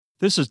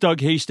This is Doug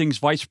Hastings,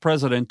 Vice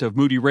President of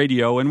Moody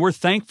Radio, and we're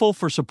thankful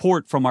for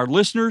support from our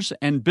listeners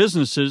and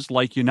businesses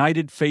like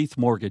United Faith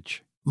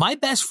Mortgage. My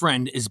best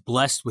friend is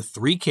blessed with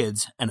 3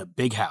 kids and a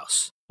big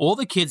house. All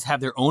the kids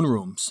have their own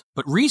rooms,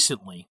 but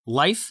recently,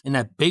 life in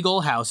that big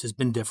old house has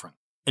been different.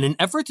 In an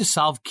effort to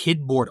solve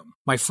kid boredom,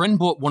 my friend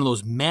bought one of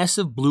those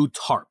massive blue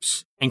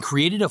tarps and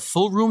created a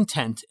full-room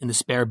tent in the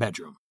spare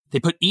bedroom.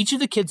 They put each of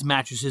the kids'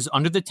 mattresses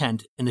under the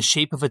tent in the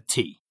shape of a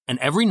T. And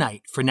every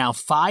night, for now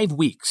 5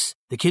 weeks,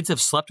 the kids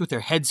have slept with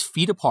their heads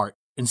feet apart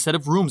instead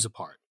of rooms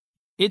apart.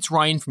 It's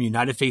Ryan from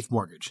United Faith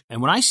Mortgage,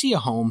 and when I see a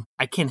home,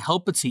 I can't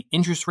help but see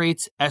interest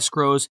rates,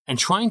 escrows, and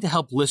trying to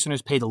help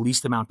listeners pay the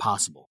least amount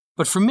possible.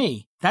 But for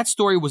me, that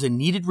story was a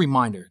needed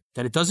reminder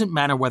that it doesn't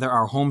matter whether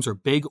our homes are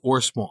big or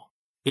small.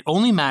 It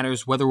only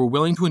matters whether we're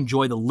willing to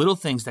enjoy the little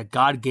things that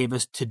God gave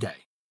us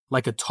today,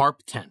 like a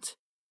tarp tent.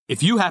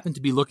 If you happen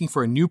to be looking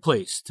for a new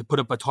place to put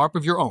up a tarp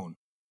of your own,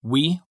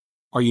 we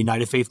are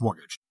United Faith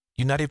Mortgage.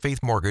 United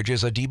Faith Mortgage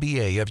is a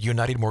DBA of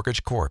United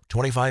Mortgage Corp.,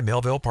 25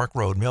 Melville Park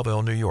Road,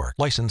 Melville, New York.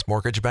 Licensed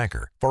mortgage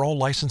banker. For all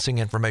licensing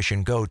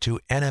information, go to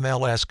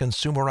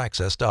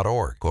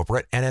nmlsconsumeraccess.org.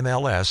 Corporate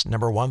NMLS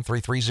number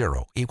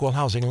 1330. Equal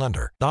housing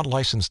lender. Not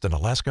licensed in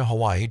Alaska,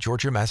 Hawaii,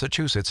 Georgia,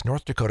 Massachusetts,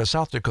 North Dakota,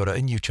 South Dakota,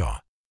 and Utah.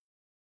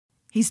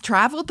 He's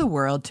traveled the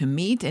world to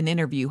meet and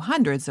interview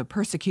hundreds of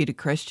persecuted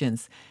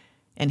Christians,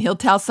 and he'll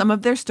tell some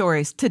of their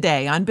stories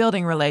today on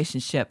Building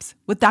Relationships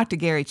with Dr.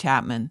 Gary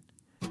Chapman.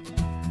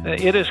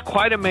 It is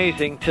quite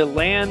amazing to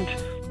land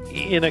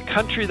in a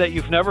country that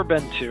you've never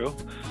been to.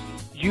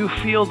 You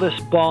feel this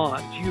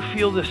bond. You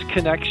feel this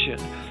connection.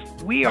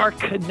 We are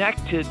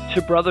connected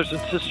to brothers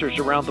and sisters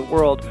around the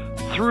world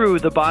through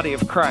the body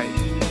of Christ.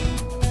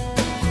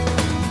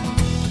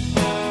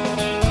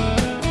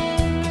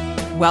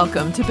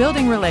 Welcome to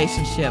Building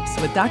Relationships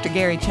with Dr.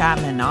 Gary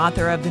Chapman,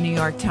 author of the New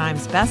York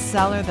Times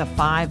bestseller, The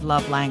 5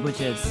 Love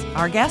Languages.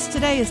 Our guest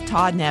today is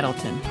Todd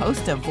Nettleton,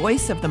 host of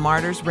Voice of the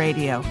Martyrs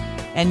Radio.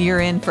 And you're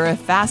in for a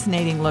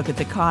fascinating look at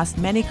the cost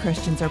many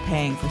Christians are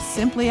paying for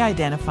simply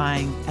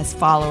identifying as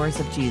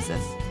followers of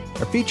Jesus.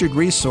 Our featured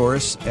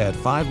resource at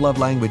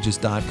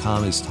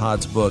 5lovelanguages.com is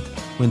Todd's book,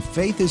 When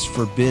Faith is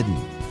Forbidden,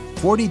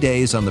 40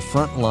 Days on the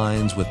Front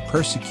Lines with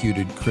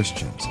Persecuted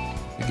Christians.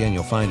 Again,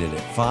 you'll find it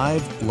at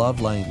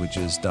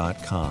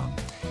 5lovelanguages.com.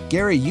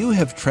 Gary, you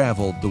have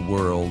traveled the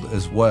world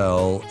as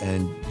well,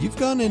 and you've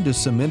gone into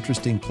some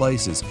interesting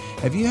places.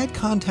 Have you had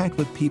contact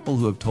with people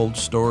who have told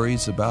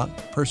stories about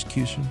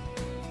persecution?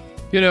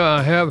 You know,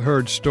 I have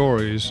heard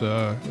stories,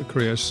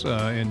 Chris,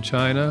 in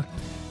China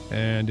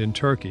and in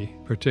Turkey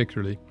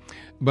particularly,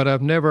 but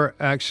I've never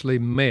actually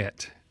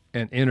met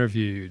and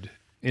interviewed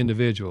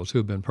individuals who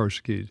have been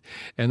persecuted.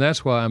 And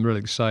that's why I'm really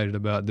excited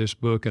about this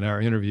book and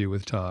our interview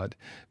with Todd,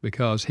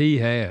 because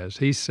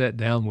he's sat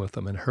down with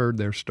them and heard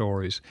their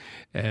stories,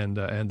 and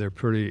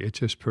it's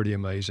just pretty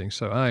amazing.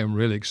 So I am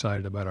really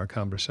excited about our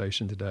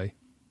conversation today.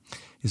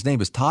 His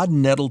name is Todd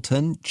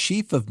Nettleton,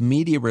 Chief of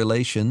Media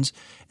Relations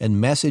and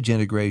Message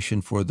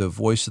Integration for the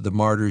Voice of the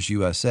Martyrs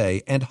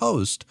USA and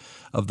host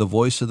of the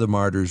Voice of the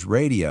Martyrs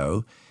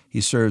Radio. He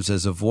serves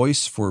as a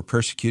voice for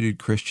persecuted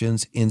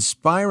Christians,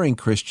 inspiring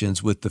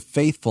Christians with the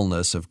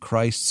faithfulness of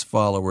Christ's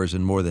followers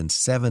in more than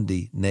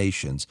 70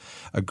 nations.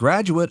 A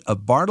graduate of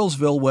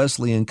Bartlesville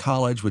Wesleyan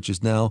College, which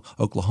is now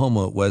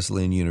Oklahoma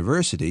Wesleyan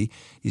University.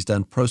 He's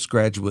done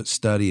postgraduate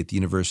study at the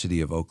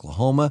University of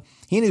Oklahoma.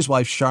 He and his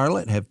wife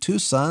Charlotte have 2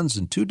 sons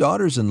and 2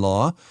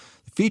 daughters-in-law.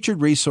 The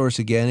featured resource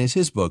again is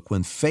his book,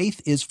 When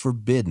Faith is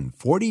Forbidden,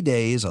 40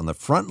 Days on the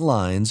Front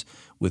Lines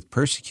with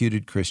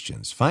Persecuted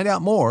Christians. Find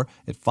out more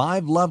at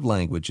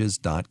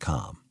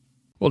 5lovelanguages.com.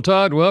 Well,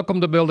 Todd, welcome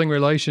to Building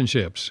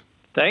Relationships.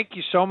 Thank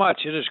you so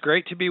much. It is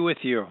great to be with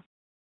you.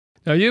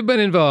 Now, you've been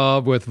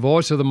involved with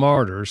Voice of the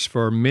Martyrs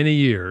for many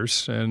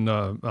years, and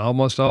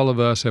almost all of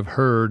us have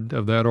heard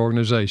of that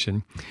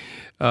organization.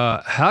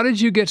 How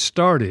did you get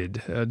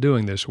started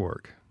doing this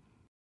work?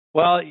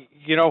 Well,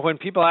 you know, when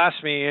people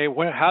ask me, hey,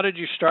 how did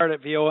you start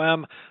at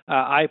VOM?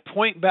 I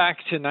point back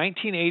to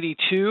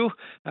 1982.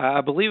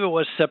 I believe it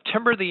was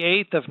September the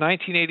 8th of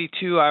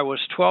 1982. I was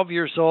 12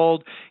 years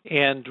old,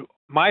 and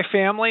my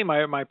family,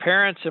 my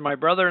parents and my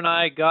brother and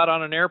I got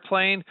on an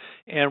airplane,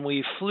 and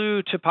we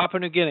flew to Papua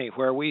New Guinea,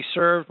 where we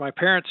served. My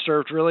parents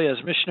served really as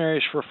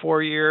missionaries for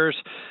 4 years.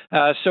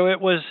 So it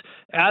was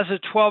as a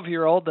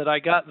 12-year-old that I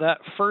got that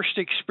first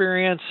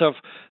experience of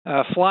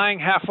flying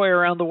halfway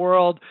around the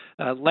world,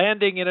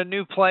 landing in a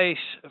new place,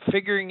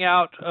 figuring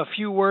out a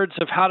few words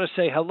of how to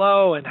say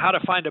hello and how to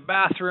find a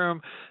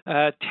bathroom,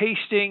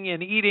 tasting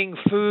and eating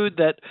food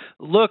that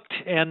looked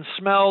and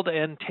smelled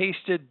and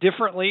tasted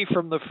differently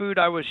from the food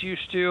I was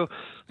used to.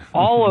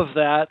 All of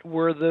that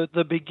were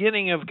the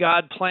beginning of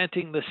God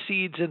planting the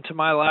seeds into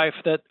my life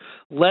that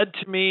led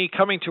to me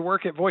coming to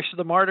work at Voice of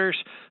the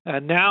Martyrs,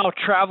 now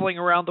traveling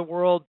around the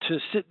world to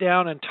sit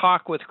down and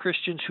talk with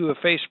Christians who have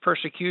faced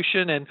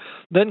persecution, and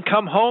then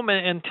come home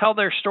and tell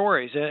their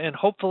stories and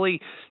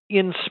hopefully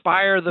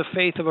inspire the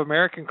faith of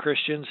American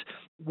Christians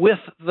with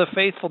the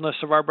faithfulness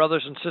of our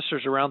brothers and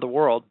sisters around the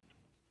world.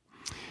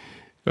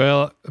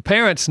 Well,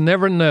 parents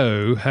never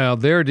know how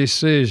their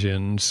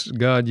decisions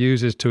God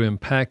uses to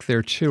impact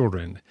their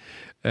children.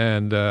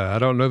 And I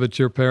don't know that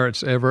your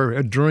parents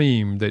ever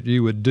dreamed that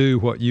you would do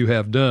what you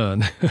have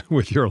done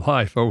with your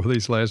life over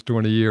these last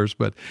 20 years,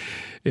 but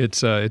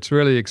it's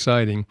really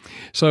exciting.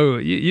 So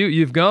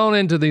you've gone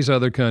into these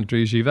other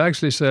countries. You've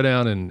actually sat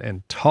down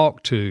and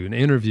talked to and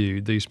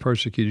interviewed these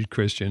persecuted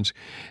Christians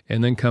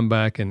and then come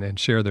back and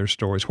share their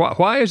stories.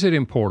 Why is it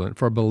important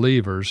for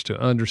believers to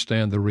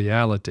understand the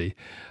reality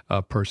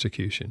of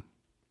persecution?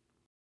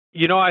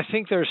 I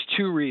think there's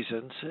two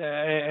reasons,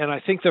 and I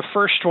think the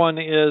first one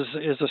is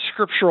a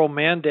scriptural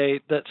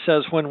mandate that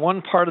says when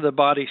one part of the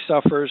body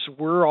suffers,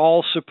 we're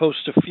all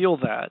supposed to feel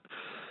that.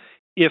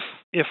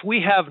 If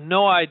we have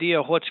no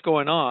idea what's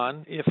going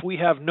on, if we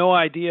have no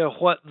idea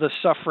what the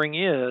suffering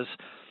is,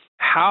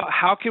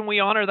 how can we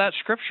honor that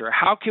scripture?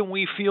 How can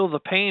we feel the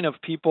pain of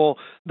people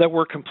that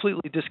we're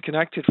completely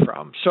disconnected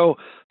from? So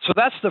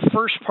that's the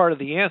first part of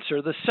the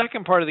answer. The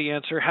second part of the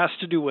answer has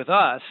to do with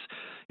us,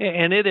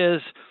 and it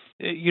is,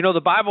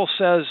 the Bible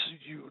says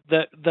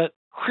that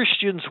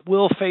Christians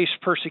will face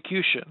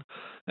persecution.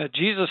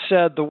 Jesus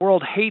said, "The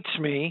world hates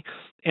me,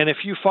 and if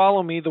you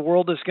follow me, the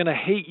world is going to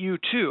hate you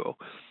too."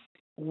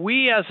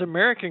 We as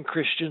American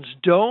Christians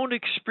don't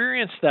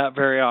experience that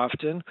very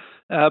often,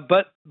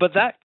 but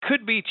that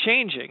could be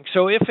changing.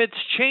 So if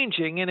it's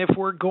changing, and if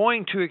we're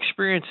going to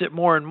experience it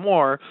more and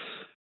more,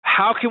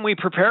 how can we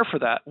prepare for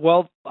that?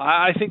 Well,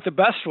 I think the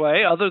best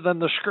way, other than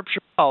the scripture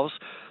themselves,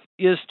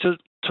 is to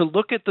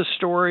look at the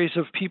stories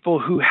of people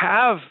who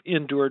have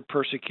endured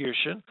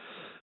persecution.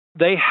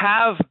 They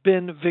have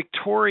been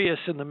victorious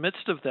in the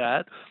midst of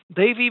that.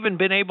 They've even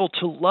been able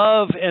to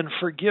love and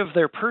forgive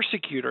their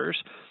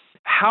persecutors.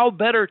 How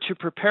better to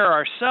prepare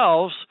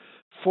ourselves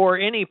for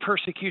any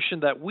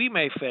persecution that we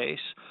may face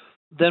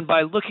than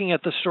by looking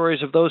at the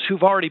stories of those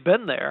who've already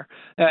been there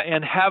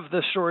and have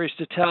the stories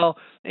to tell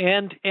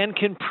and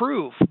can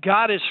prove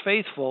God is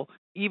faithful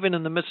even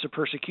in the midst of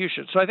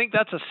persecution. So I think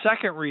that's a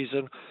second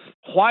reason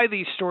why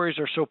these stories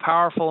are so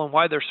powerful and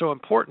why they're so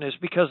important, is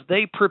because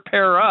they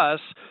prepare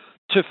us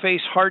to face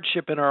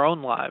hardship in our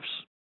own lives.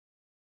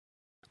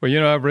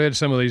 Well, I've read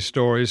some of these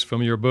stories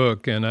from your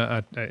book, and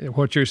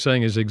what you're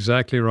saying is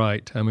exactly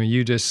right. I mean,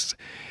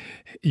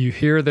 you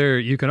hear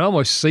you can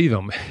almost see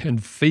them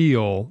and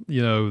feel,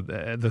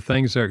 the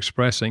things they're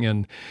expressing,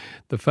 and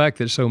the fact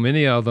that so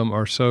many of them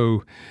are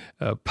so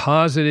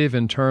positive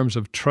in terms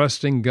of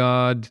trusting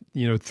God,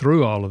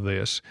 through all of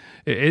this.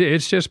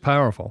 It's just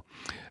powerful.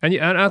 And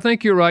I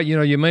think you're right.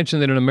 You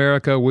mentioned that in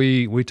America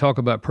we talk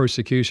about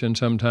persecution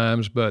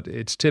sometimes, but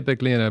it's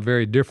typically in a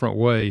very different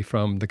way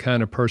from the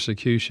kind of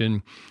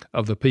persecution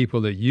of the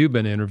people that you've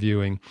been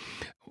interviewing.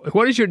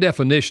 What is your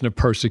definition of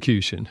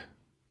persecution?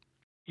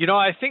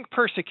 I think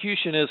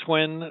persecution is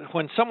when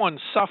someone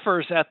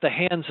suffers at the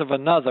hands of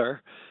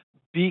another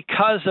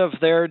because of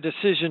their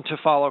decision to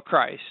follow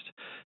Christ.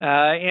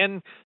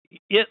 And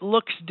it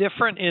looks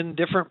different in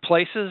different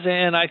places,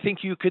 and I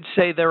think you could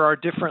say there are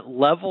different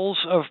levels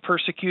of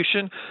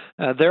persecution.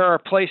 There are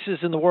places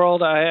in the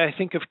world, I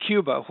think of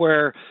Cuba,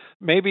 where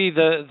maybe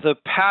the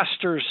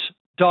pastor's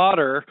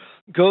daughter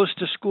goes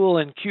to school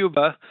in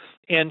Cuba,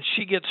 and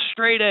she gets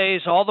straight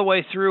A's all the way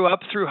up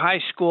through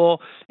high school,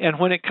 and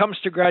when it comes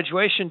to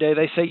graduation day,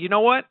 they say, "You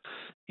know what?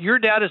 Your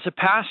dad is a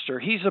pastor.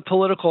 He's a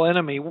political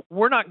enemy.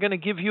 We're not going to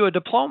give you a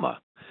diploma.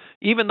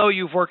 Even though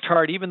you've worked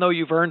hard, even though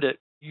you've earned it,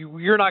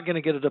 you're not going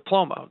to get a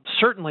diploma."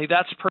 Certainly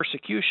that's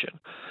persecution,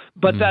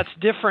 but that's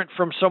different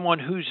from someone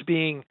who's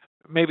being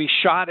maybe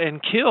shot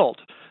and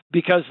killed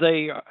because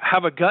they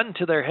have a gun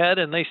to their head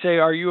and they say,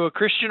 "Are you a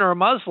Christian or a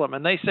Muslim?"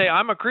 And they say,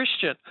 "I'm a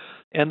Christian,"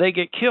 and they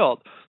get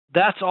killed.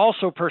 That's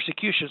also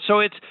persecution. So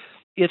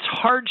it's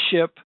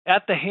hardship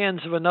at the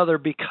hands of another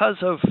because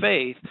of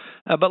faith.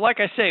 But like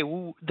I say,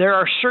 there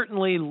are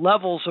certainly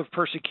levels of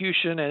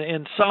persecution,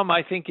 and some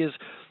I think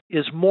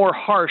is more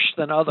harsh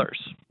than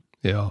others.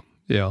 Yeah.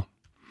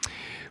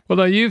 Well,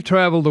 now you've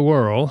traveled the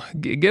world.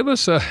 Give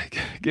us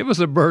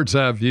a bird's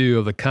eye view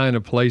of the kind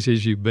of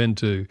places you've been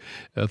to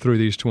through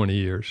these 20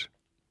 years.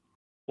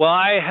 Well,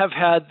 I have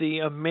had the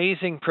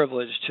amazing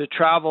privilege to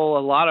travel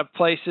a lot of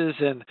places,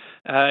 and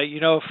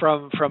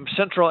from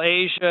Central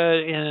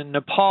Asia and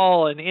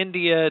Nepal and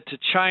India to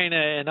China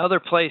and other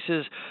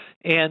places.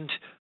 And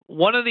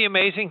one of the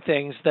amazing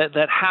things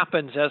that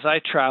happens as I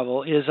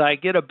travel is I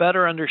get a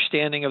better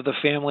understanding of the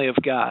family of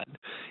God.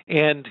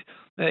 And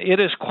it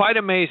is quite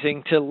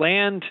amazing to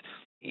land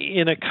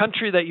in a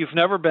country that you've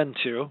never been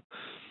to,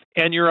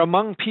 and you're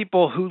among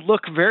people who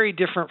look very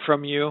different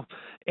from you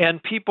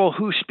and people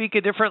who speak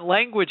a different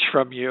language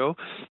from you,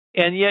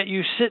 and yet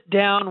you sit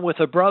down with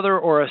a brother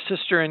or a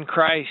sister in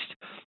Christ,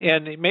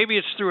 and maybe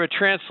it's through a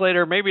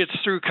translator, maybe it's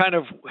through kind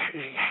of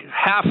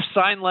half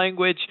sign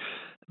language,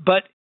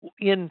 but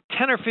in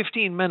 10 or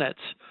 15 minutes,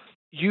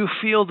 you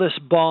feel this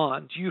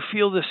bond, you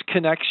feel this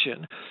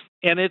connection.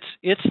 And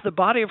it's the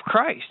body of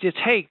Christ. It's,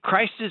 hey,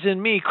 Christ is in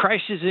me,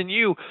 Christ is in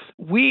you.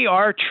 We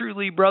are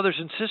truly brothers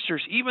and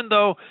sisters, even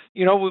though,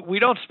 we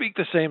don't speak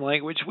the same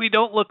language. We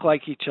don't look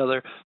like each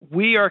other.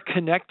 We are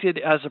connected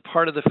as a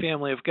part of the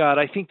family of God.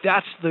 I think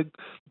that's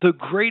the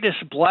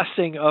greatest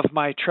blessing of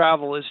my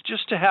travel, is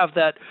just to have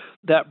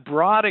that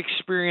broad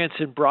experience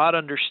and broad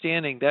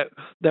understanding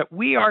that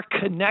we are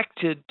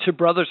connected to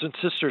brothers and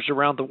sisters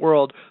around the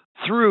world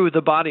through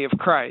the body of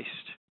Christ.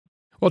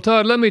 Well,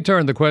 Todd, let me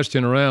turn the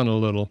question around a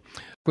little.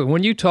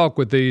 When you talk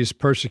with these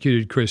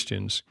persecuted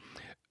Christians,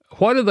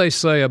 what do they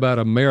say about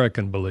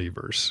American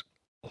believers?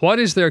 What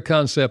is their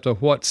concept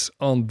of what's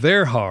on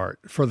their heart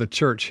for the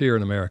church here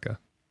in America?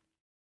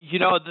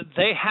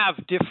 They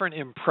have different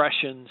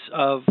impressions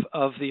of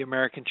the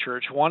American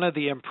church. One of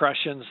the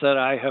impressions that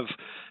I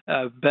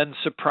have been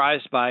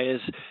surprised by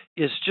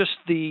is just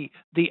the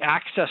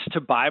access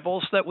to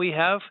Bibles that we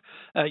have.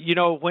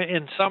 When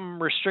in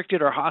some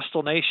restricted or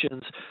hostile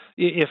nations,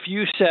 if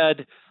you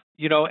said,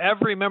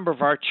 every member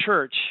of our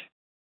church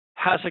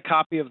has a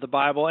copy of the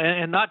Bible,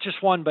 and not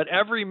just one, but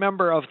every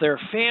member of their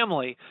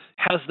family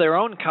has their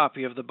own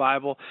copy of the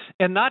Bible.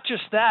 And not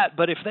just that,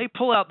 but if they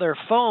pull out their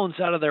phones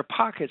out of their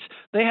pockets,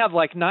 they have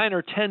like 9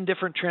 or 10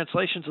 different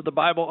translations of the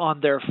Bible on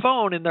their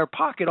phone in their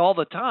pocket all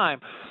the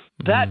time.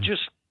 That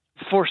just,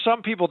 for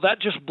some people,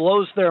 that just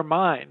blows their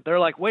mind. They're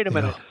like, wait a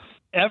minute,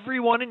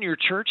 everyone in your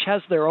church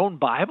has their own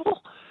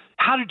Bible?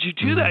 How did you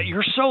do that?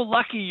 You're so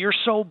lucky. You're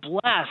so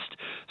blessed.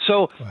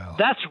 So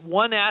that's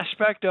one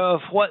aspect of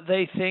what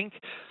they think.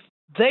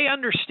 They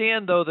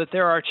understand, though, that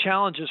there are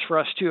challenges for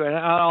us, too. And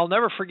I'll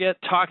never forget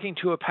talking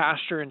to a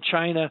pastor in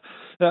China,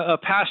 a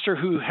pastor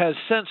who has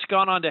since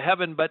gone on to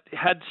heaven, but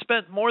had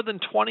spent more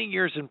than 20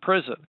 years in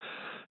prison.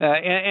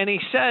 And he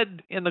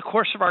said, in the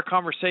course of our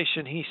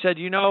conversation, he said,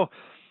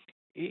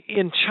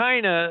 in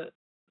China,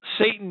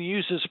 Satan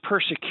uses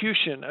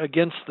persecution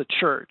against the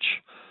church.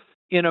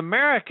 In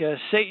America,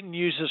 Satan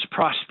uses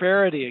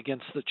prosperity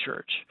against the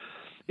church.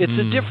 It's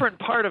a different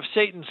part of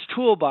Satan's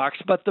toolbox,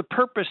 but the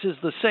purpose is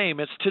the same.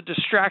 It's to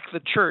distract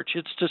the church.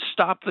 It's to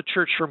stop the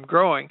church from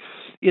growing.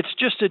 It's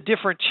just a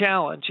different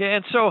challenge.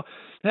 And so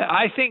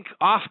I think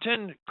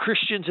often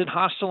Christians in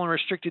hostile and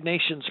restricted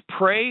nations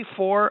pray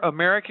for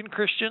American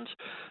Christians.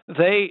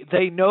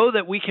 They know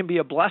that we can be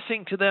a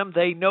blessing to them.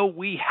 They know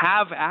we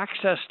have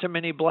access to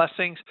many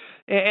blessings,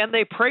 and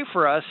they pray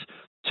for us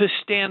to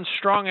stand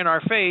strong in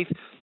our faith,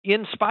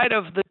 in spite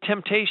of the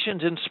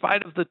temptations, in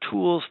spite of the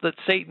tools that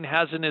Satan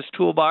has in his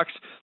toolbox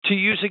to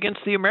use against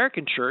the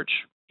American church,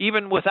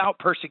 even without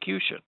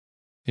persecution.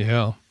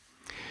 Yeah.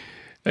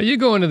 Now, you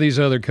go into these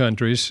other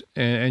countries,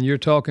 and you're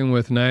talking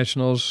with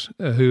nationals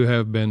who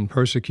have been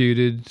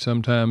persecuted,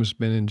 sometimes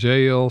been in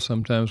jail,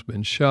 sometimes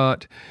been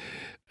shot.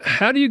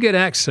 How do you get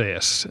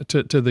access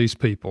to these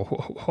people?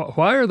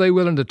 Why are they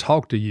willing to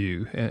talk to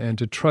you and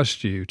to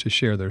trust you to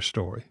share their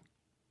story?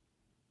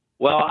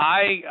 Well,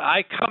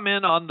 I come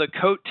in on the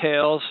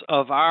coattails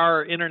of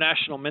our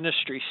international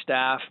ministry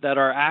staff that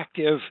are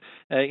active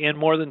in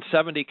more than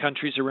 70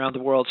 countries around the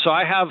world. So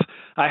I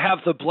have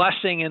the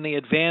blessing and the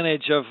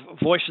advantage of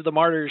Voice of the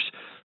Martyrs'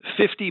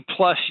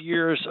 50-plus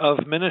years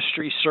of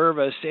ministry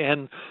service,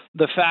 and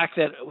the fact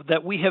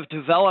that we have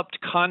developed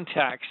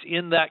contacts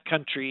in that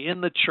country,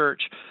 in the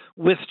church,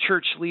 with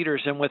church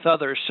leaders and with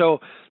others. So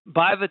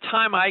by the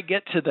time I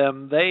get to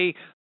them, they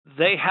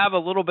have a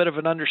little bit of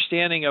an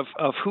understanding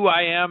of who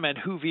I am and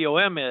who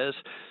VOM is,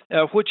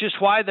 which is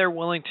why they're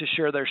willing to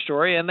share their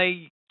story. And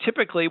they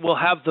typically will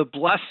have the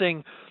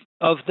blessing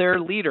of their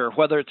leader,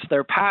 whether it's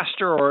their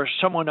pastor or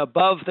someone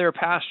above their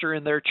pastor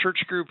in their church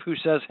group who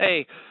says,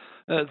 hey,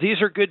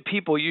 these are good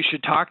people, you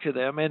should talk to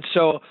them. And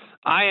so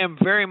I am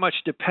very much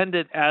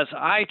dependent as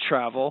I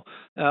travel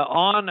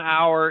on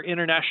our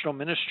international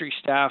ministry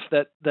staff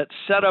that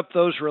set up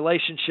those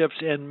relationships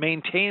and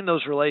maintain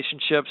those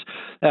relationships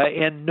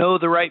and know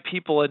the right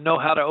people and know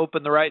how to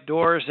open the right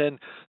doors and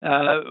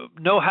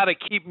know how to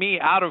keep me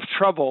out of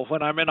trouble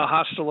when I'm in a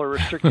hostile or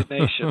restricted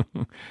nation.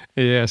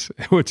 Yes,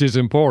 which is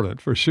important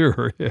for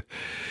sure.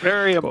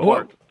 Very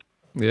important.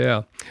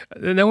 Yeah.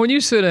 Now, when you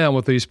sit down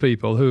with these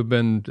people who've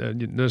been,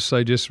 let's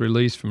say, just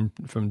released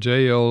from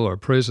jail or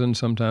prison,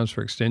 sometimes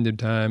for extended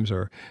times,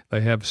 or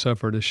they have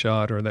suffered a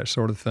shot or that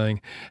sort of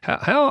thing,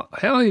 how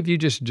have you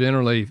just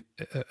generally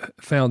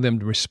found them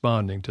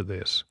responding to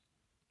this?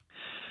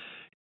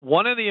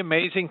 One of the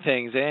amazing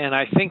things, and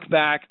I think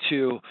back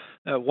to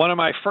one of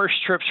my first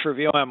trips for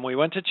VOM, we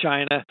went to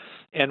China,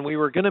 and we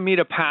were going to meet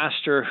a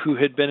pastor who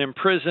had been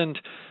imprisoned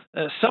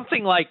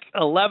something like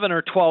 11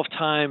 or 12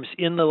 times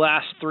in the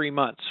last 3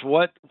 months.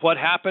 What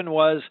happened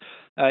was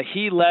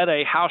he led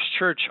a house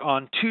church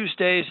on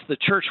Tuesdays. The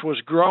church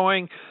was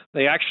growing.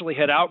 They actually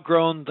had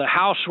outgrown the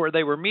house where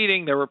they were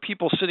meeting. There were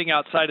people sitting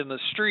outside in the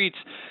streets.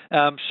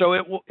 So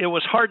it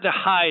was hard to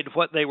hide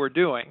what they were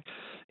doing.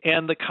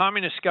 And the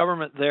communist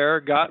government there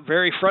got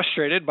very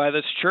frustrated by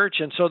this church,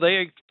 and so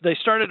they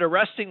started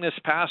arresting this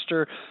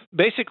pastor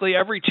basically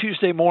every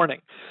Tuesday morning.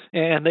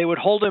 And they would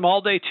hold him all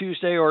day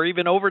Tuesday or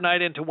even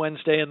overnight into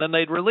Wednesday, and then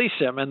they'd release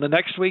him. And the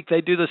next week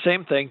they'd do the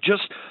same thing,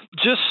 just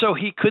so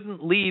he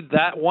couldn't lead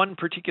that one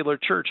particular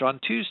church on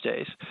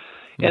Tuesdays.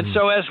 Mm-hmm. And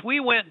so as we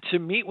went to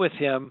meet with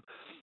him,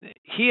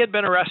 he had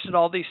been arrested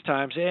all these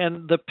times,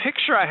 and the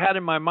picture I had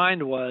in my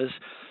mind was,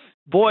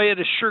 boy, it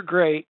is sure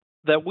great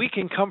that we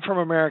can come from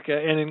America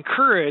and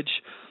encourage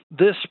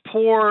this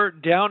poor,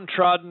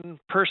 downtrodden,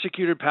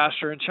 persecuted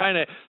pastor in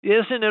China.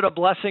 Isn't it a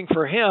blessing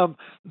for him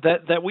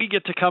that we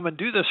get to come and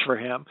do this for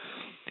him?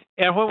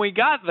 And when we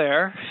got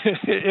there,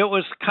 it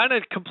was kind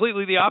of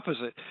completely the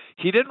opposite.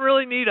 He didn't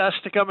really need us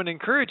to come and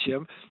encourage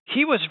him.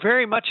 He was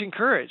very much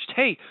encouraged.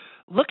 Hey,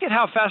 look at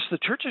how fast the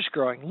church is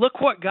growing.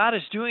 Look what God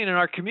is doing in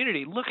our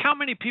community. Look how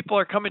many people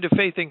are coming to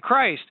faith in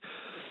Christ.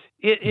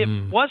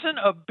 It wasn't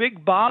a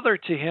big bother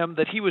to him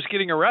that he was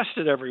getting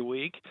arrested every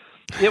week.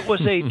 It was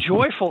a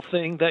joyful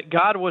thing that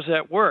God was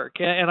at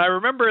work. And I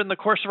remember in the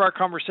course of our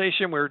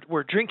conversation,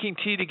 we're drinking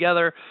tea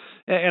together,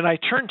 and I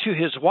turned to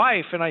his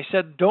wife and I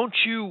said, "Don't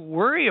you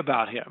worry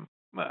about him.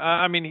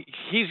 I mean,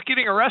 he's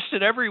getting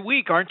arrested every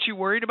week. Aren't you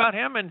worried about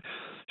him?" And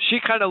she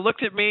kind of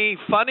looked at me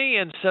funny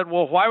and said,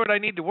 "Well, why would I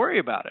need to worry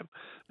about him?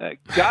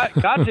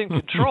 God's in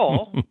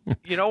control.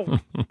 You know,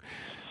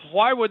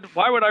 why would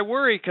I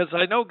worry? Because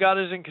I know God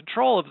is in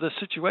control of this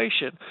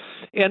situation."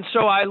 And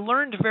so I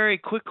learned very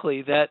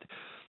quickly that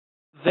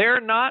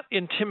they're not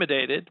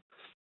intimidated,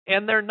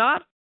 and they're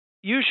not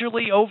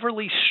usually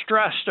overly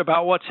stressed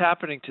about what's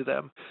happening to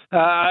them.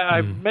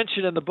 I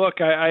mentioned in the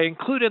book, I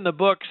include in the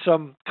book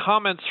some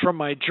comments from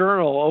my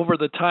journal over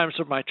the times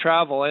of my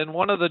travel, and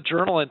one of the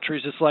journal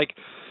entries is like,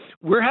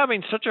 we're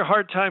having such a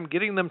hard time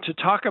getting them to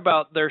talk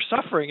about their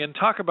suffering and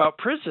talk about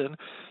prison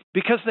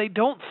because they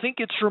don't think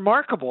it's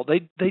remarkable.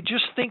 They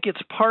just think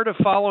it's part of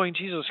following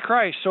Jesus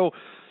Christ. So,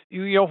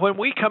 you know, when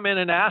we come in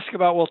and ask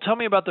about, well, tell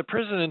me about the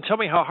prison and tell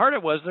me how hard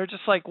it was, they're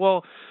just like,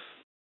 well,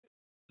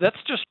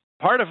 that's just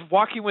part of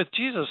walking with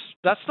Jesus.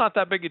 That's not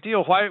that big a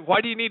deal.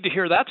 Why do you need to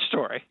hear that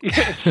story?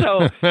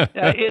 So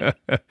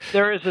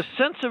there is a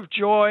sense of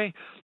joy.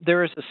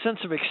 There is a sense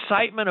of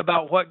excitement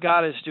about what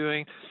God is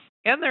doing.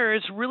 And there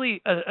is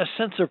really a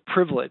sense of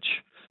privilege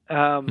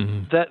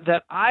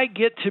that I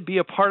get to be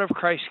a part of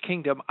Christ's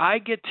kingdom. I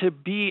get to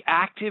be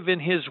active in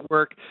his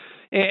work.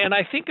 And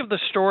I think of the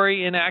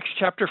story in Acts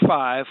chapter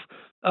 5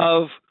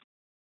 of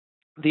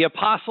the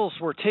apostles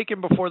were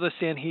taken before the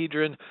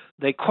Sanhedrin.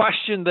 They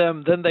questioned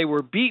them. Then they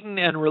were beaten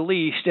and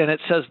released. And it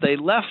says they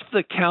left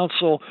the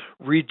council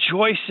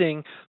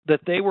rejoicing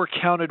that they were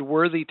counted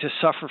worthy to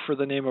suffer for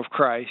the name of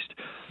Christ.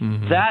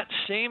 Mm-hmm. That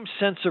same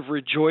sense of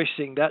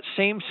rejoicing, that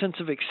same sense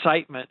of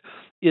excitement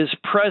is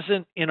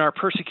present in our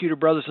persecuted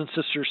brothers and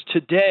sisters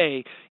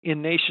today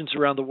in nations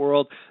around the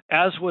world,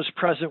 as was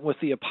present with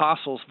the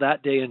apostles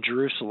that day in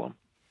Jerusalem.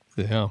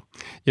 Yeah.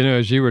 You know,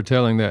 as you were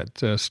telling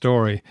that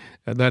story,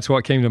 that's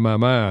what came to my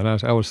mind.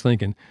 I was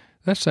thinking,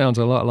 that sounds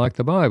a lot like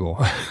the Bible.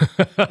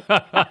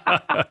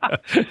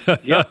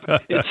 Yep,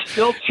 it's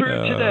still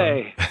true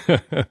today.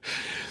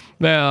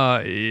 Now,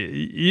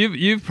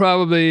 you've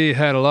probably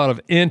had a lot of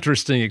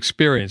interesting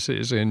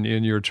experiences in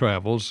your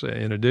travels,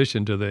 in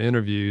addition to the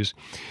interviews.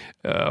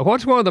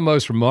 What's one of the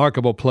most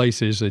remarkable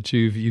places that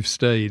you've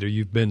stayed or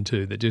you've been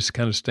to that just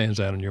kind of stands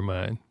out in your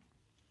mind?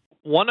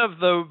 One of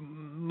the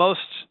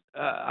most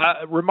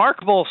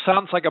remarkable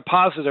sounds like a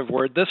positive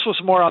word. This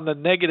was more on the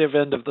negative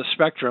end of the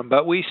spectrum,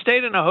 but we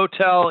stayed in a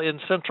hotel in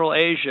Central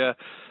Asia,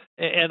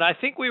 and I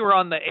think we were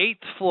on the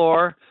 8th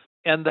floor,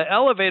 and the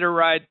elevator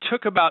ride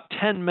took about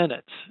 10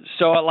 minutes.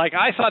 So, like,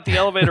 I thought the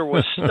elevator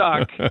was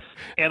stuck,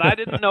 and I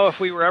didn't know if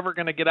we were ever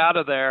going to get out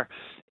of there.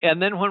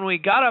 And then when we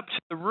got up to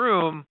the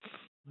room,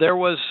 there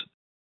was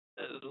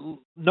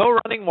no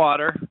running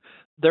water.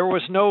 There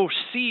was no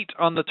seat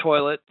on the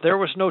toilet. There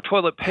was no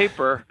toilet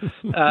paper.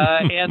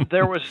 And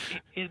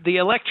the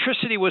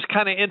electricity was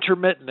kind of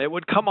intermittent. It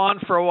would come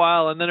on for a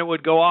while, and then it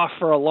would go off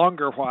for a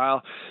longer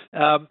while.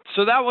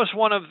 So that was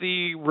one of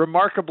the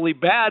remarkably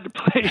bad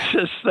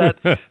places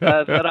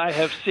that I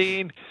have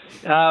seen.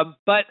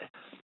 But,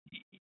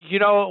 you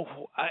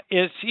know,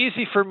 it's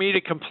easy for me to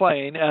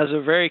complain as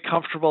a very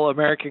comfortable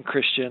American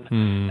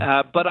Christian.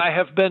 But I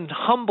have been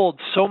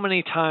humbled so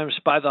many times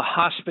by the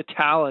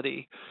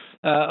hospitality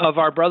of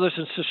our brothers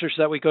and sisters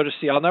that we go to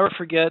see. I'll never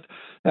forget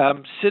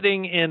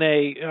sitting in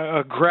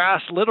a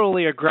grass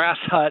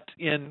hut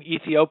in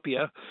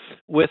Ethiopia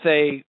with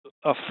a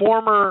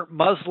former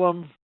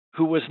Muslim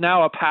who was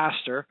now a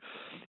pastor.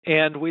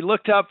 And we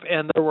looked up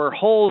and there were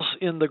holes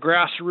in the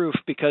grass roof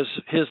because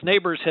his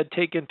neighbors had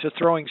taken to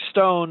throwing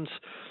stones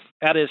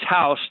at his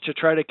house to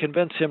try to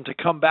convince him to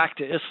come back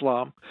to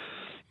Islam.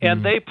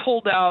 And they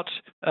pulled out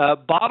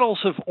bottles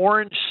of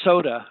orange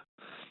soda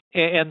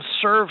and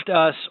served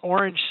us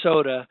orange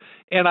soda.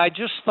 And I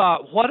just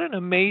thought, what an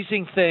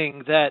amazing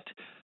thing that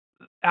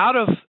out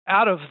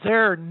of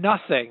their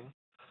nothing,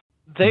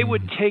 they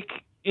would take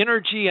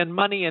energy and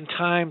money and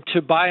time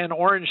to buy an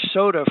orange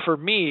soda for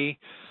me.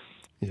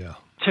 Yeah.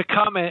 to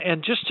come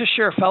and just to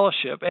share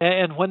fellowship.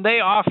 And when they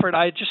offered,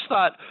 I just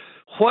thought,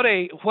 what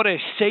a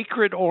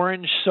sacred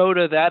orange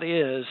soda that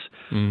is,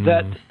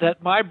 that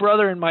my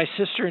brother and my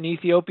sister in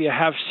Ethiopia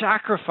have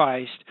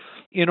sacrificed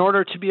in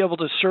order to be able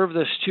to serve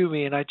this to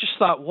me. And I just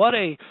thought, what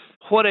a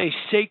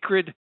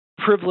sacred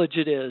privilege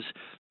it is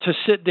to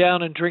sit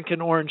down and drink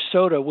an orange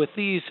soda with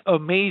these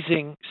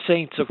amazing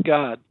saints of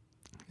God.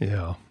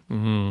 Yeah.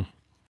 Mm-hmm.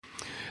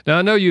 Now,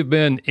 I know you've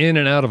been in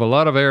and out of a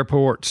lot of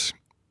airports,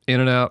 in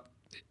and out,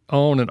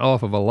 on and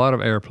off of a lot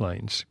of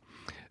airplanes.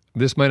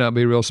 This may not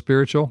be real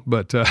spiritual,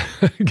 but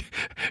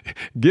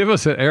give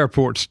us an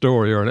airport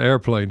story or an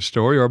airplane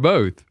story or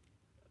both.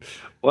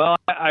 Well,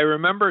 I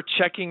remember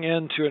checking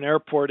into an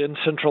airport in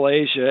Central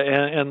Asia,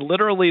 and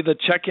literally the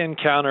check-in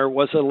counter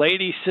was a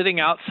lady sitting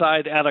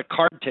outside at a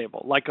card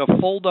table, like a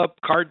fold-up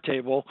card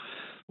table.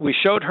 We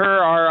showed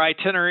her our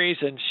itineraries,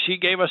 and she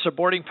gave us a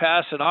boarding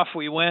pass, and off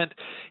we went.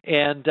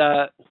 And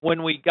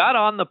when we got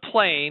on the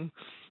plane,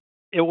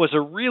 it was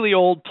a really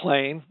old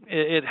plane.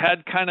 It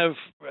had kind of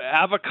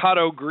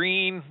avocado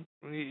green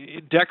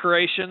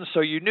decorations, so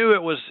you knew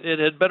it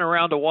had been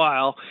around a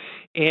while.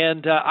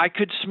 And I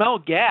could smell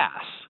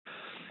gas.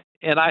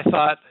 And I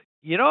thought,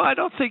 I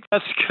don't think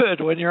that's good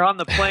when you're on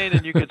the plane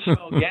and you can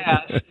smell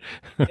gas.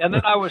 And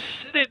then I was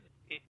sitting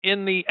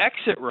in the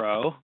exit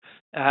row,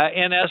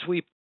 and as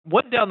we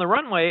went down the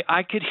runway,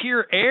 I could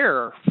hear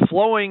air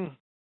flowing,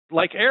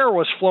 like air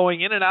was flowing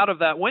in and out of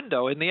that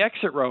window in the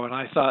exit row. And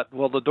I thought,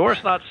 well, the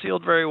door's not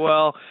sealed very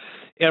well.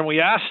 And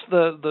we asked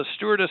the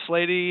stewardess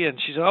lady, and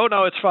she said, oh,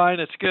 no, it's fine.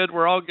 It's good.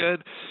 We're all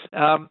good.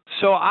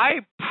 So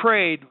I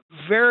prayed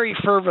very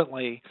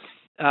fervently.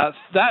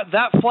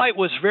 That flight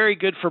was very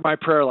good for my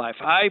prayer life.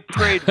 I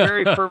prayed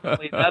very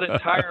fervently that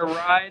entire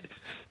ride.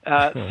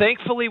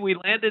 Thankfully, we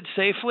landed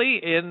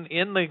safely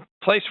in the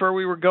place where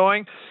we were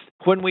going.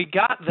 When we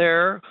got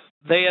there,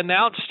 they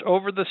announced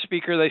over the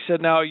speaker, they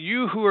said, now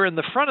you who are in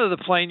the front of the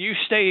plane, you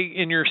stay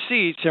in your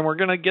seats, and we're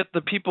going to get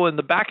the people in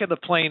the back of the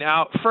plane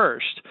out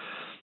first.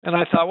 And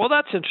I thought, well,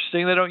 that's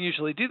interesting. They don't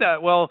usually do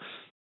that. Well,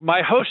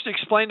 my host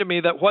explained to me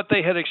that what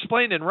they had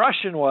explained in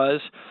Russian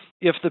was,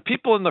 if the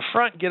people in the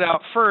front get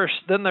out first,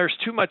 then there's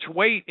too much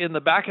weight in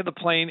the back of the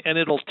plane and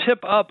it'll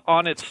tip up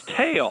on its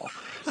tail,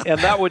 and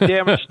that would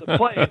damage the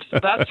plane. So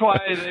that's why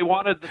they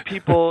wanted the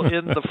people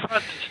in the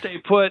front to stay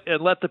put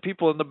and let the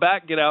people in the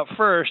back get out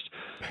first,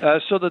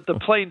 so that the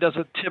plane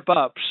doesn't tip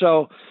up.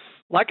 So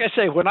like I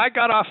say, when I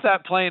got off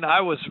that plane,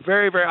 I was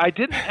very, very, I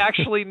didn't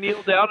actually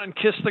kneel down and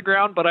kiss the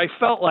ground, but I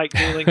felt like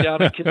kneeling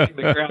down and kissing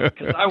the ground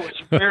because I was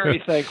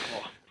very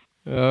thankful.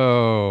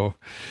 Oh,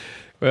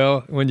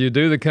 well, when you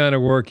do the kind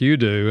of work you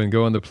do and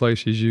go in the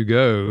places you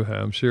go,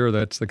 I'm sure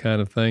that's the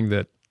kind of thing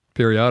that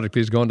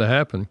periodically is going to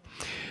happen.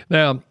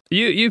 Now,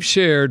 you've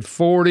shared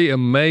 40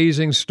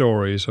 amazing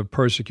stories of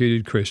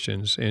persecuted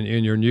Christians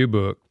in your new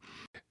book,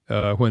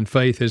 When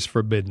Faith is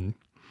Forbidden.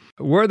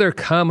 Were there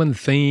common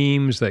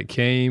themes that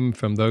came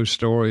from those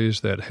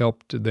stories that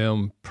helped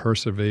them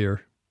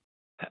persevere?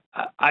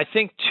 I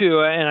think,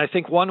 too, and I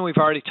think one we've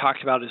already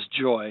talked about is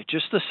joy,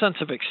 just the sense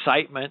of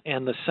excitement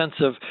and the sense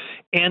of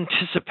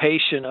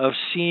anticipation of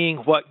seeing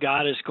what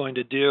God is going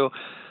to do.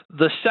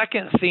 The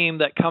second theme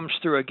that comes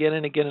through again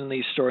and again in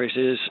these stories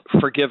is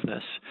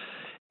forgiveness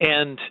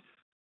and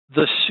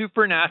the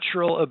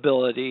supernatural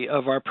ability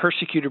of our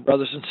persecuted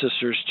brothers and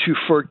sisters to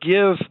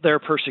forgive their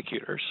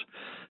persecutors.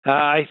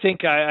 I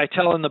think I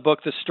tell in the book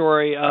the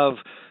story of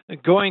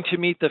going to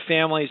meet the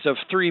families of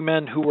 3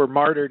 men who were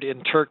martyred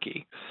in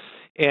Turkey.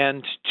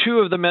 And 2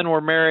 of the men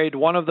were married.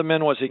 1 of the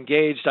men was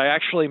engaged. I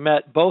actually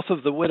met both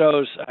of the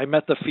widows. I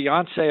met the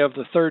fiance of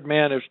the 3rd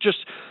man. It was just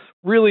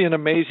really an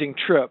amazing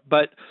trip.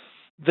 But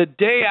the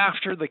day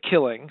after the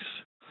killings,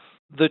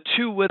 the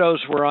 2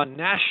 widows were on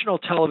national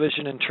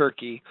television in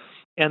Turkey,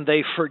 and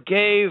they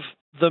forgave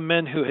the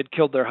men who had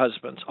killed their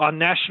husbands on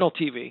national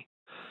TV.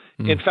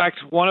 In fact,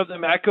 one of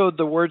them echoed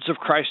the words of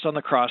Christ on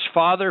the cross,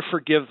 Father,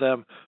 forgive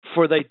them,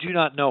 for they do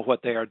not know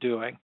what they are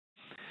doing.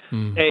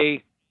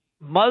 A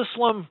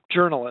Muslim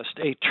journalist,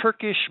 a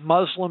Turkish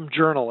Muslim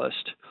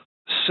journalist,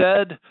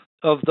 said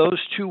of those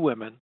 2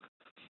 women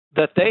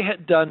that they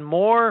had done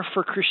more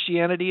for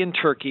Christianity in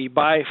Turkey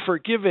by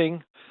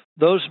forgiving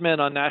those men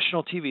on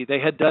national TV. They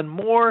had done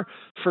more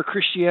for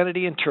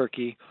Christianity in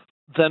Turkey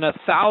than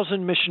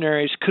 1,000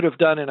 missionaries could have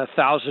done in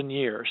 1,000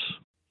 years.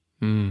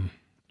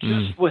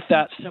 Just with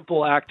that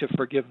simple act of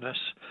forgiveness.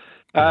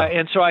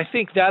 And so I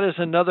think that is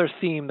another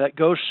theme that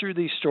goes through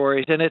these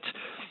stories, and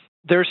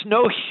there's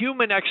no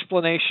human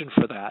explanation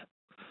for that.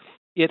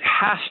 It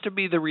has to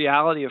be the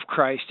reality of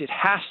Christ. It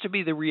has to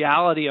be the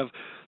reality of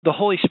the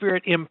Holy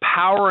Spirit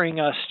empowering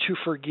us to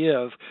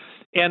forgive.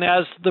 And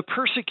as the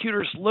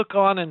persecutors look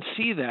on and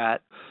see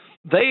that,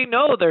 they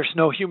know there's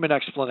no human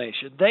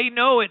explanation. They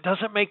know it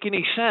doesn't make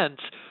any sense.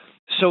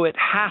 So it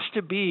has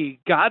to be,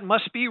 God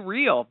must be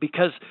real,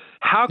 because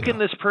how can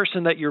this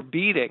person that you're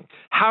beating,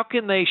 how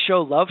can they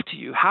show love to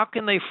you? How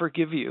can they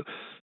forgive you?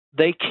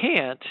 They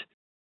can't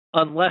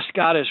unless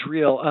God is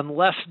real,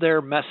 unless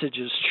their message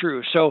is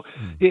true. So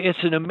it's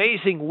an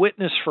amazing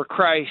witness for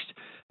Christ.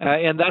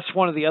 And that's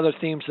one of the other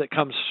themes that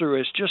comes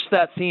through, is just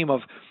that theme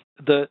of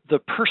the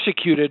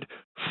persecuted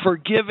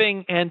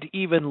forgiving and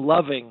even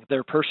loving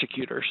their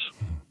persecutors.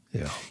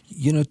 Yeah.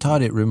 You know,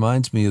 Todd, it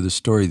reminds me of the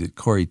story that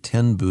Corrie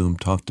ten Boom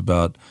talked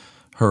about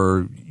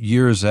her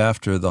years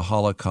after the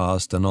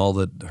Holocaust and all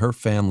that her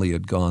family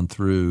had gone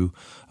through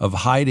of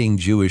hiding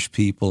Jewish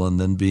people and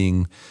then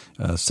being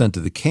sent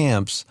to the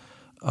camps.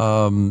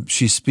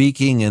 She's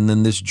speaking, and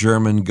then this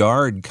German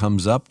guard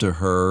comes up to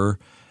her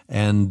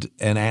and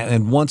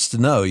wants to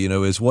know,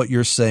 is what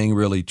you're saying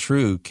really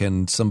true?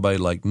 Can somebody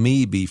like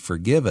me be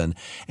forgiven?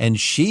 And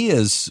she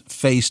is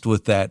faced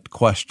with that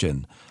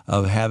question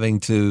of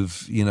having to,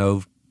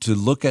 to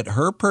look at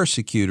her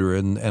persecutor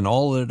and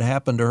all that had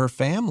happened to her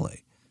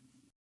family.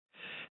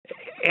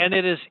 And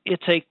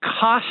it's a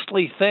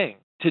costly thing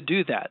to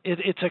do that.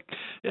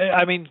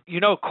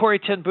 Corrie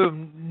ten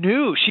Boom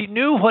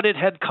knew what it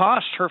had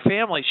cost her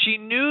family. She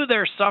knew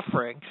their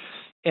suffering.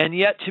 And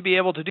yet to be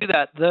able to do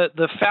that,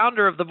 the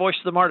founder of the Voice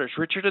of the Martyrs,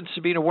 Richard and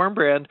Sabina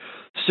Wurmbrand,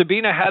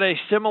 Sabina had a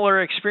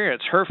similar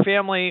experience. Her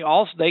family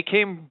also, they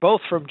came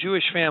both from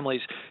Jewish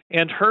families,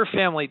 and her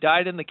family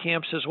died in the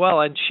camps as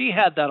well. And she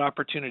had that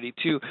opportunity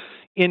to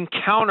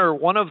encounter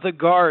one of the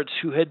guards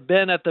who had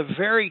been at the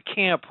very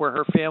camp where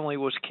her family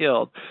was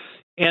killed,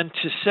 and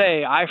to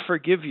say, I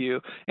forgive you.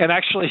 And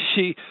actually,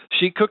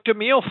 she cooked a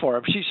meal for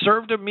him. She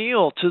served a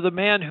meal to the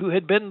man who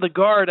had been the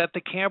guard at the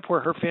camp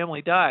where her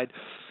family died.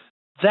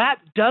 That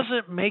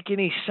doesn't make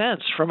any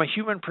sense from a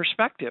human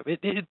perspective.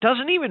 It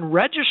doesn't even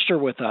register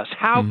with us.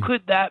 How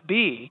could that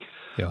be?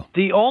 Yeah.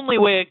 The only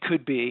way it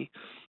could be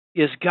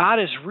is God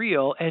is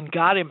real, and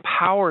God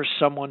empowers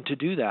someone to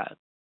do that.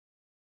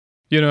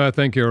 I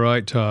think you're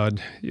right,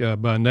 Todd.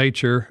 By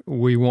nature,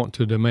 we want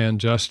to demand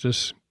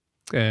justice,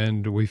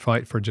 and we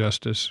fight for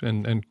justice.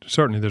 And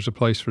certainly there's a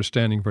place for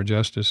standing for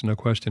justice, no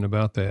question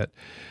about that.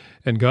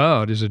 And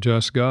God is a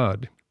just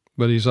God,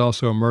 but He's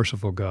also a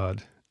merciful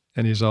God.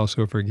 And He's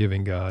also a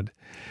forgiving God.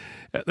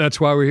 That's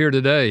why we're here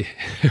today.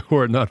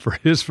 Were it not for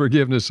His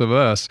forgiveness of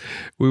us,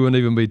 we wouldn't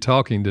even be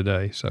talking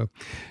today. So,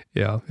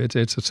 yeah,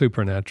 it's a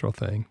supernatural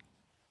thing.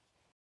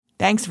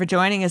 Thanks for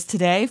joining us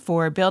today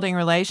for Building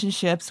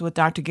Relationships with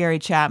Dr. Gary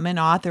Chapman,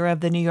 author of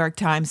the New York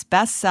Times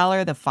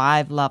bestseller, The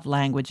 5 Love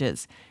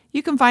Languages.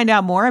 You can find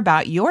out more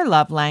about your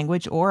love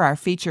language or our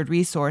featured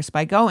resource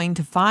by going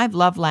to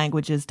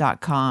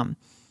 5lovelanguages.com.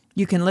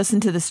 You can listen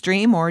to the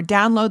stream or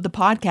download the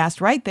podcast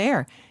right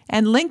there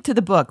and link to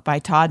the book by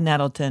Todd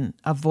Nettleton,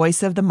 A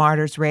Voice of the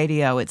Martyrs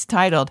Radio. It's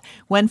titled,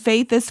 When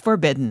Faith is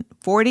Forbidden,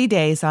 40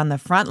 Days on the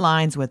Front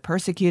Lines with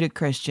Persecuted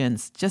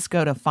Christians. Just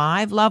go to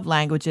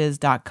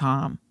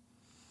 5lovelanguages.com.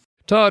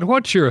 Todd,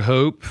 what's your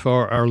hope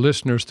for our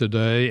listeners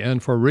today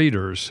and for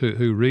readers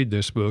who read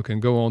this book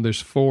and go on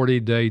this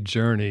 40-day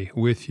journey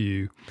with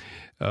you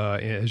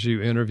as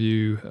you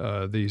interview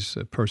these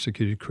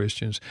persecuted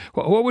Christians?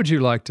 What would you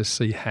like to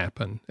see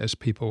happen as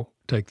people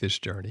take this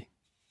journey?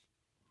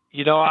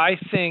 I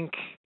think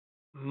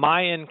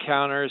my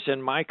encounters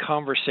and my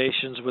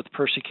conversations with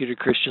persecuted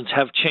Christians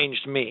have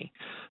changed me.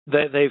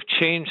 They've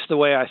changed the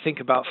way I think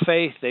about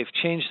faith. They've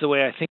changed the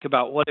way I think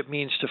about what it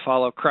means to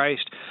follow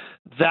Christ.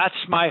 That's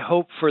my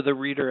hope for the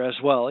reader as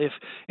well.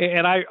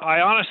 I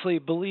honestly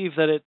believe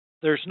that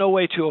there's no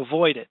way to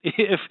avoid it.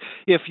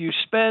 If you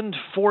spend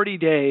 40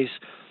 days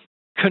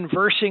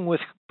conversing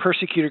with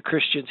persecuted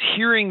Christians,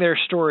 hearing their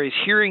stories,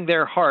 hearing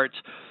their hearts,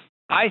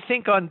 I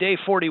think on day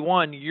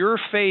 41, your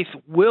faith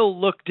will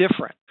look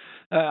different.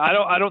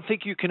 I don't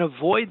think you can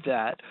avoid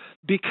that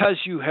because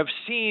you have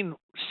seen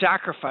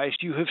sacrifice,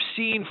 you have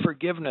seen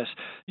forgiveness,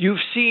 you've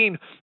seen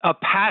a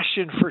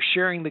passion for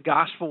sharing the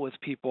gospel with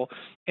people,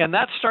 and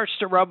that starts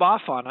to rub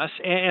off on us.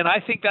 And I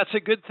think that's a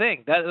good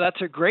thing.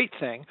 That's a great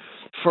thing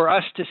for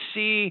us to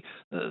see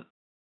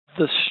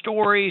the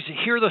stories,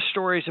 hear the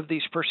stories of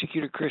these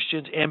persecuted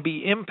Christians, and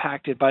be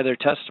impacted by their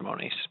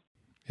testimonies.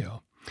 Yeah.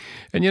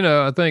 And,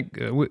 I think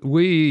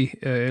we,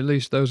 at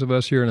least those of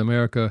us here in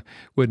America,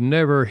 would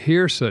never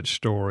hear such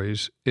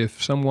stories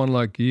if someone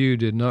like you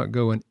did not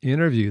go and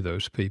interview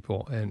those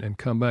people and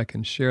come back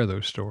and share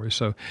those stories.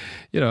 So,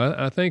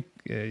 I think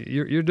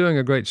you're doing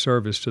a great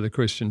service to the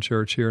Christian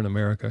church here in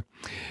America.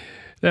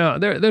 Now,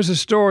 there's a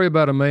story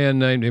about a man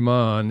named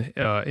Iman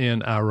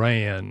in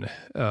Iran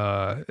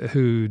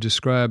who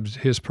describes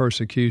his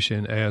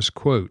persecution as,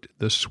 quote,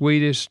 the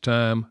sweetest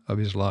time of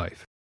his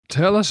life.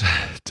 Tell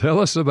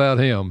us about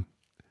him.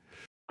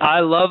 I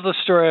love the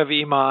story of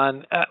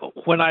Iman.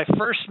 When I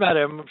first met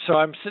him, so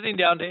I'm sitting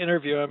down to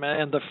interview him,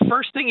 and the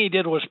first thing he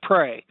did was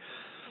pray.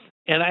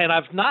 And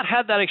I've not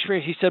had that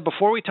experience. He said,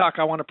 before we talk,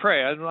 I want to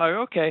pray. I'm like,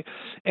 okay.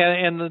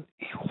 And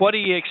what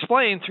he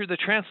explained through the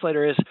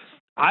translator is,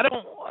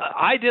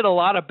 I did a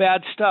lot of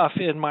bad stuff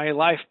in my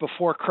life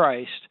before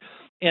Christ,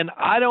 and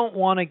I don't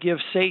want to give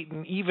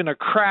Satan even a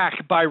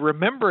crack by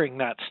remembering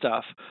that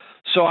stuff.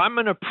 So I'm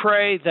going to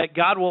pray that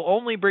God will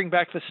only bring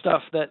back the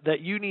stuff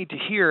that you need to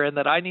hear and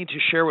that I need to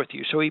share with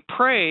you. So he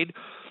prayed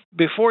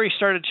before he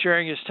started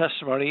sharing his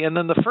testimony. And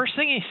then the first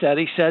thing he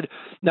said,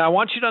 now I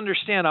want you to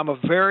understand I'm a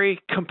very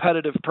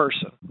competitive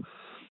person.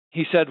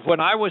 He said, when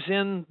I was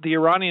in the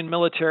Iranian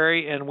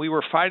military and we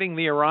were fighting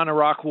the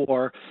Iran-Iraq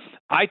war,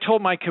 I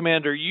told my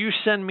commander, you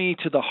send me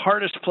to the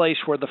hardest place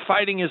where the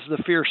fighting is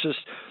the fiercest,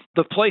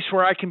 the place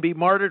where I can be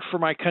martyred for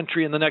my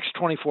country in the next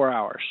 24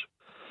 hours.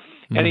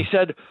 And he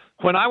said,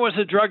 when I was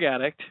a drug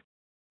addict,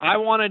 I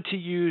wanted to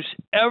use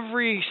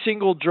every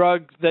single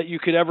drug that you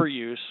could ever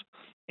use,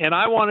 and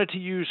I wanted to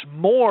use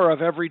more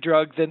of every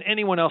drug than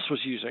anyone else was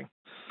using.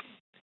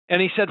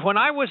 And he said, when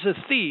I was a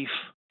thief,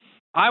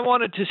 I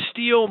wanted to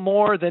steal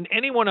more than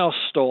anyone else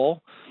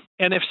stole,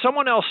 and if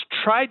someone else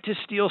tried to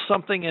steal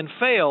something and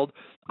failed,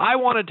 I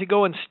wanted to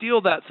go and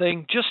steal that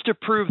thing just to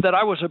prove that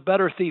I was a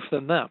better thief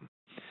than them.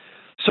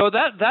 So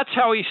that's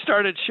how he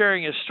started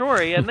sharing his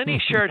story, and then he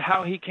shared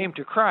how he came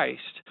to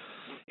Christ.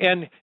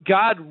 And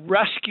God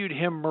rescued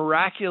him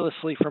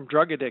miraculously from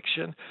drug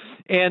addiction.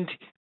 And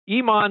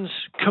Iman's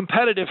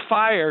competitive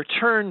fire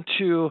turned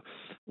to,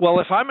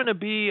 well, if I'm going to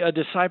be a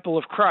disciple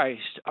of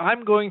Christ,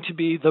 I'm going to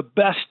be the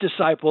best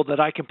disciple that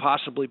I can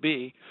possibly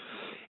be.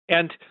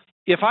 And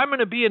if I'm going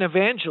to be an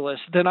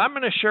evangelist, then I'm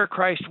going to share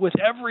Christ with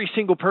every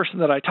single person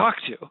that I talk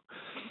to.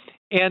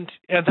 And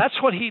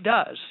that's what he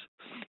does.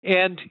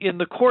 And in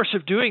the course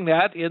of doing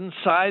that,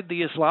 inside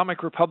the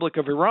Islamic Republic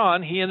of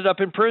Iran, he ended up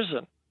in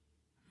prison.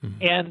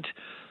 And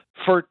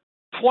for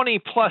 20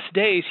 plus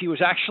days, he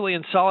was actually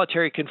in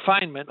solitary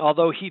confinement,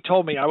 although he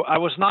told me I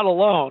was not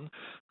alone.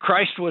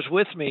 Christ was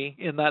with me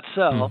in that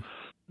cell.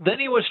 Then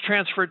he was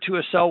transferred to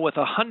a cell with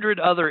 100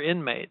 other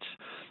inmates.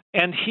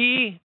 And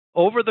he,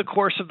 over the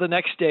course of the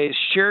next days,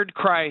 shared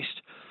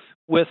Christ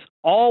with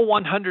all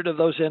 100 of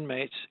those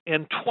inmates,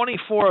 and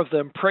 24 of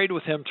them prayed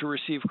with him to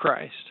receive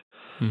Christ.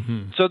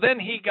 So then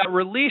he got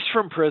released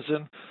from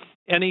prison,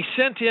 and he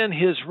sent in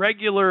his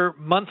regular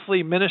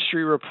monthly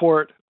ministry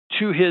report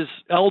to his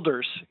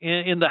elders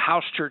in the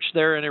house church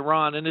there in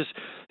Iran. And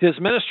his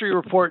ministry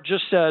report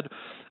just said,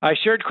 I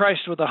shared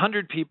Christ with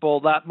 100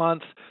 people that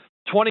month.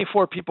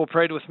 24 people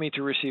prayed with me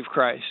to receive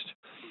Christ.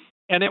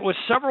 And it was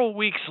several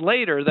weeks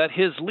later that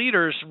his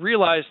leaders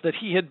realized that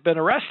he had been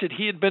arrested.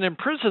 He had been in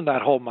prison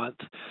that whole month.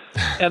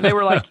 And they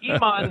were like,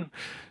 Iman,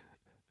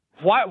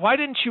 why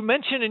didn't you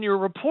mention in your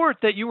report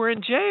that you were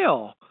in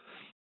jail?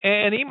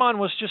 And Iman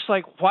was just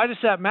like, why does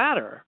that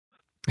matter?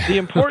 The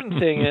important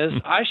thing is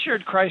I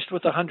shared Christ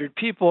with 100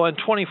 people, and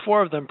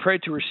 24 of them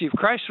prayed to receive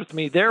Christ with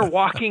me. They're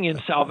walking in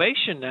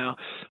salvation now.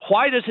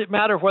 Why does it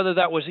matter whether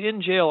that was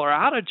in jail or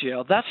out of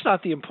jail? That's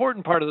not the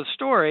important part of the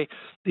story.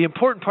 The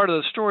important part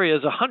of the story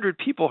is 100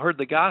 people heard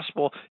the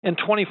gospel and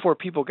 24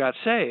 people got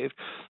saved.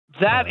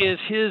 That is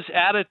his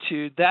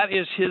attitude. That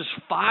is his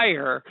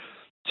fire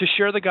to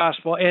share the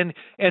gospel. And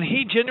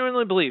he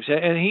genuinely believes,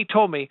 and he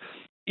told me,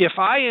 if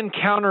I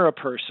encounter a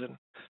person,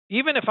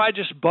 even if I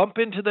just bump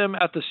into them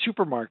at the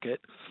supermarket,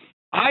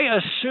 I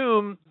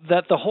assume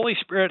that the Holy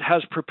Spirit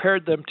has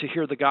prepared them to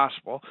hear the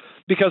gospel,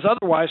 because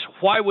otherwise,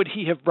 why would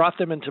he have brought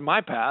them into my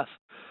path?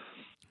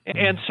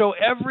 And so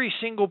every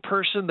single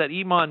person that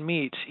Iman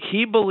meets,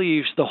 he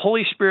believes the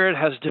Holy Spirit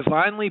has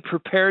divinely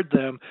prepared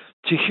them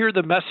to hear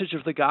the message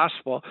of the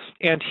gospel,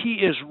 and he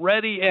is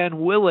ready and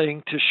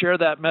willing to share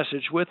that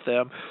message with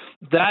them.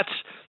 That's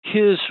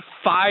his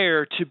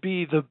fire to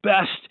be the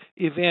best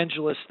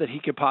evangelist that he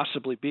could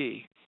possibly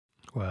be.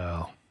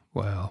 Wow.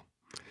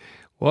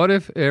 What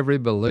if every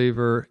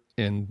believer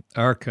in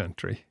our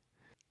country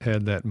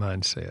had that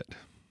mindset?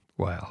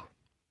 Wow.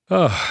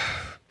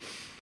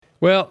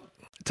 Well,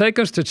 take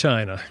us to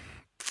China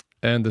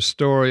and the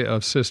story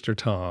of Sister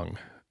Tong.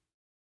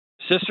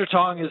 Sister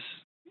Tong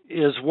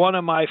is one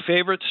of my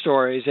favorite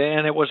stories,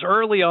 and it was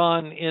early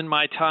on in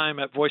my time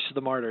at Voice of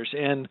the Martyrs,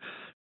 and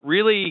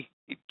really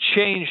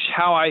changed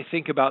how I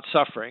think about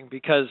suffering,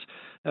 because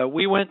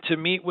we went to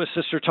meet with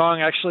Sister Tong.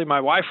 Actually,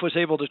 my wife was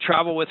able to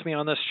travel with me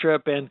on this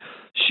trip, and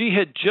she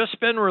had just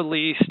been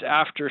released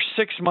after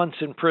 6 months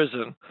in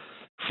prison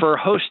for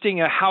hosting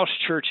a house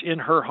church in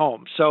her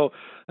home. So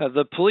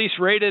the police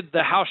raided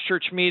the house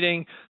church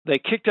meeting. They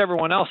kicked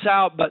everyone else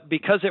out, but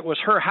because it was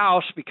her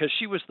house, because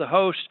she was the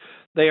host,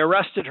 they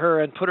arrested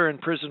her and put her in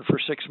prison for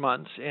 6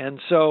 months. And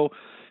so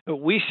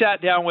we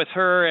sat down with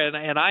her,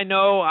 and I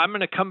know I'm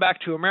going to come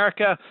back to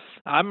America.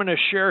 I'm going to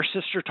share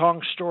Sister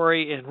Tong's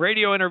story in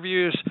radio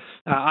interviews.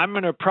 I'm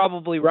going to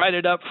probably write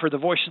it up for the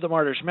Voice of the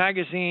Martyrs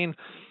magazine.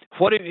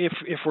 What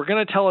if we're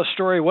going to tell a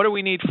story, what do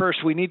we need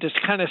first? We need to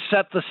kind of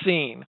set the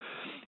scene.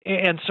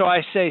 And so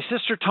I say,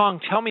 Sister Tong,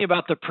 tell me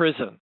about the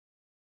prison.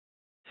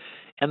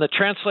 And the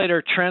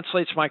translator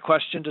translates my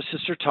question to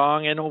Sister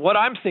Tong. And what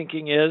I'm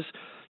thinking is,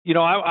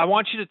 I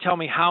want you to tell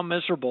me how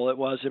miserable it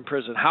was in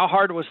prison. How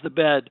hard was the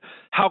bed?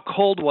 How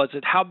cold was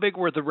it? How big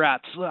were the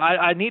rats?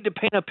 I need to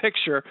paint a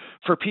picture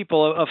for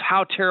people of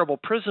how terrible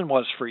prison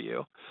was for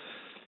you.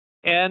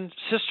 And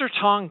Sister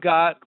Tong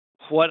got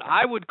what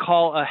I would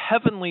call a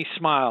heavenly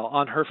smile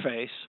on her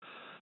face.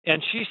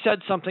 And she said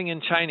something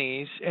in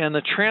Chinese, and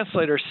the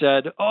translator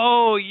said,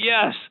 "Oh,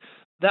 yes,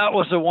 that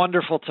was a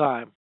wonderful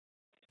time."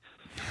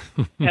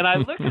 And I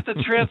looked at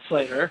the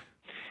translator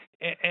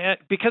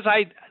because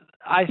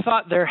I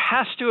thought there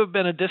has to have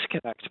been a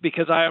disconnect,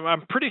 because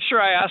I'm pretty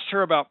sure I asked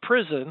her about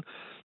prison,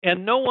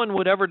 And no one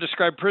would ever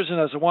describe prison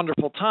as a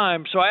wonderful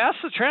time. So I asked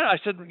I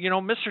said,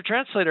 Mr.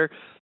 Translator,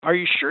 are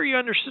you sure you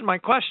understood my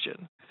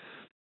question?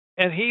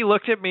 And he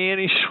looked at me and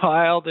he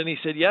smiled and he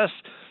said, yes,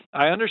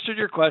 I understood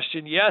your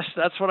question. Yes,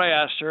 that's what I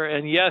asked her.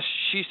 And yes,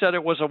 she said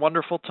it was a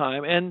wonderful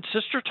time. And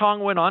Sister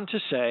Tong went on to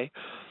say,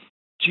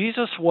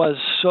 Jesus was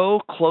so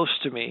close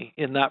to me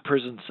in that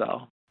prison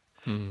cell.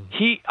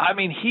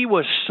 He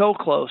was so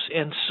close,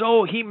 and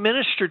so he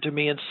ministered to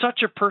me in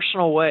such a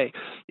personal way.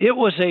 It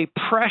was a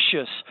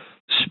precious,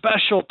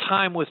 special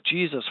time with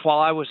Jesus while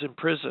I was in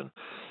prison.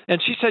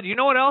 And she said, you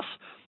know what else?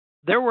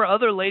 There were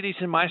other ladies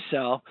in my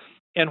cell,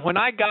 and when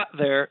I got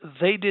there,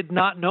 they did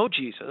not know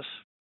Jesus.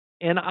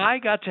 And I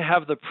got to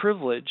have the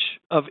privilege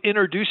of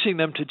introducing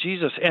them to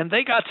Jesus, and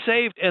they got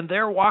saved, and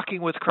they're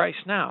walking with Christ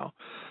now.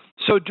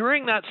 So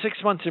during that 6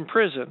 months in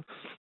prison,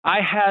 I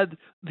had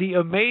the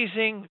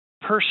amazing,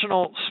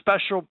 personal,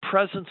 special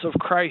presence of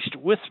Christ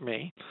with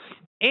me,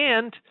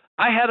 and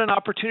I had an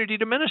opportunity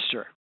to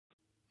minister.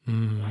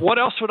 What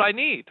else would I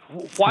need?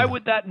 Why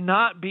would that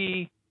not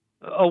be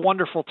a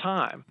wonderful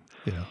time?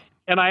 Yeah.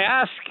 And I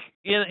ask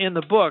in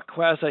the book,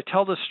 as I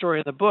tell this story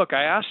in the book,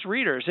 I asked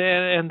readers,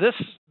 and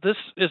this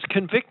is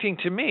convicting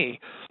to me.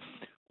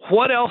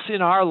 What else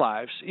in our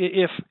lives,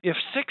 if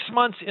 6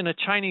 months in a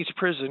Chinese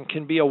prison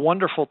can be a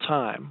wonderful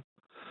time,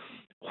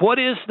 what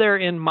is there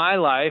in my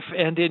life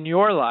and in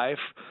your life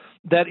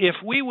that if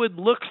we would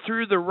look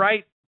through the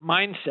right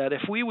mindset,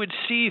 if we would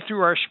see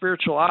through our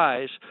spiritual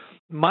eyes,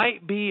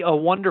 might be a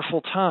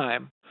wonderful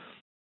time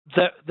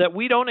that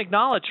we don't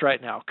acknowledge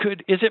right now?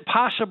 Is it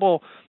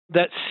possible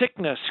that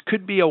sickness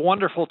could be a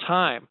wonderful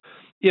time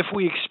if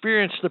we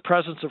experienced the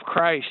presence of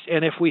Christ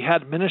and if we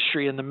had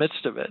ministry in the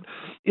midst of it?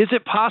 Is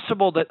it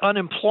possible that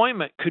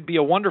unemployment could be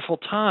a wonderful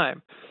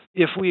time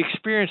if we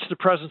experienced the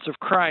presence of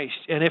Christ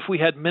and if we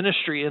had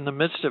ministry in the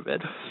midst of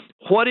it?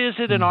 What is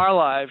it in our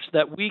lives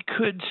that we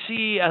could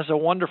see as a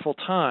wonderful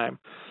time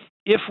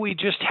if we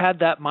just had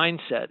that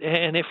mindset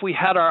and if we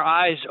had our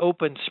eyes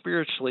open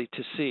spiritually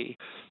to see?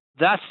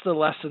 That's the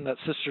lesson that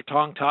Sister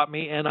Tong taught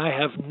me, and I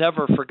have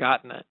never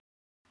forgotten it.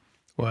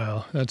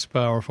 Wow, that's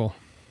powerful.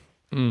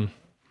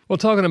 Well,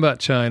 talking about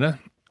China,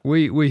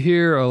 we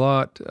hear a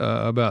lot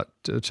about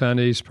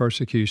Chinese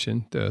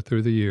persecution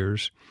through the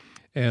years,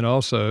 and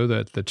also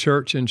that the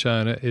church in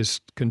China is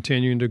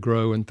continuing to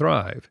grow and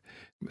thrive.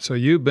 So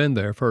you've been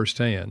there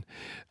firsthand.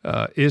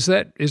 Is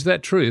that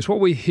true? Is what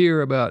we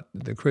hear about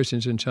the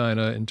Christians in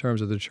China in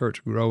terms of the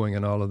church growing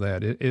and all of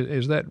that,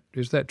 is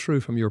that true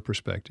from your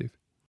perspective?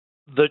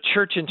 The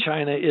church in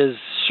China is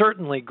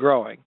certainly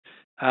growing.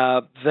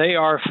 They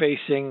are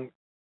facing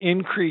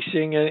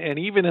increasing, and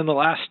even in the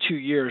last 2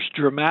 years,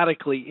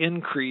 dramatically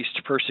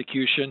increased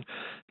persecution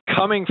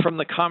coming from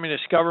the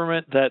communist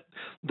government that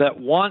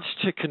wants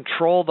to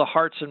control the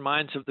hearts and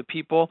minds of the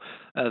people.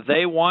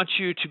 They want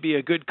you to be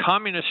a good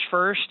communist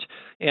first,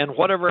 and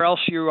whatever else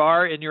you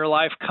are in your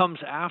life comes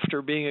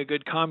after being a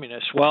good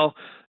communist. Well,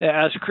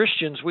 as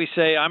Christians, we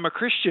say, I'm a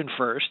Christian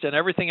first, and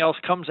everything else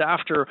comes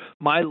after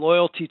my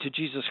loyalty to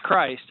Jesus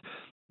Christ.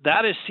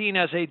 That is seen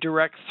as a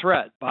direct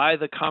threat by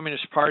the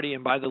Communist Party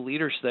and by the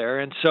leaders there.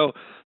 And so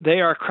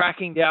they are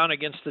cracking down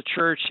against the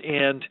church,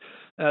 and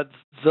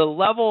the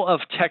level of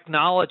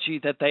technology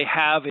that they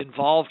have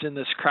involved in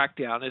this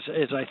crackdown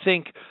is I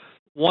think,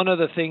 one of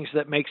the things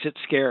that makes it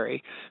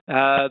scary.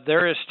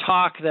 There is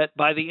talk that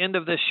by the end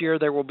of this year,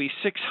 there will be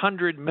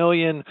 600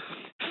 million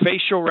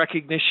facial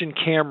recognition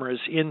cameras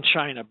in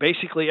China.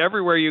 Basically,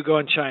 everywhere you go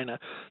in China,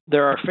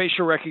 there are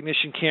facial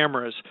recognition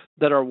cameras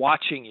that are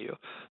watching you.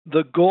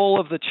 The goal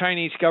of the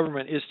Chinese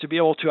government is to be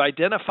able to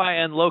identify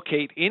and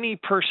locate any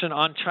person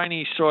on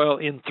Chinese soil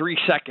in 3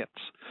 seconds.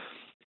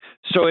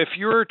 So if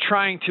you're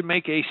trying to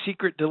make a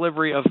secret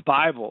delivery of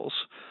Bibles,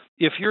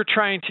 if you're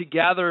trying to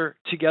gather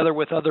together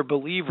with other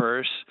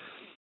believers,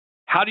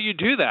 how do you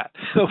do that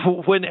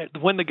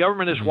when the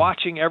government is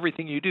watching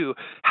everything you do?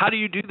 How do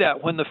you do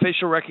that when the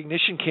facial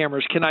recognition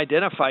cameras can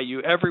identify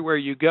you everywhere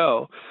you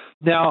go?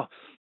 Now,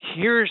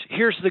 here's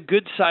the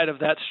good side of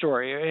that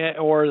story,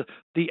 or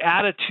the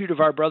attitude of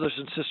our brothers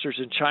and sisters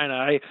in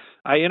China.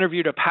 I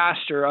interviewed a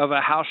pastor of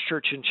a house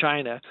church in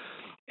China,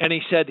 and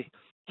he said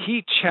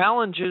he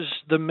challenges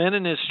the men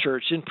in his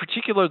church, in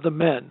particular the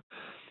men.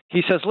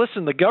 He says,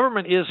 listen, the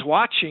government is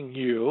watching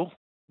you.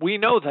 We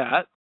know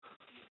that.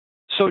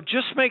 So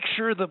just make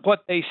sure that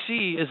what they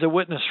see is a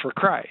witness for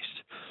Christ.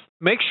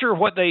 Make sure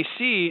what they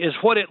see is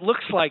what it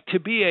looks like to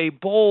be a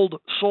bold,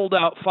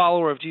 sold-out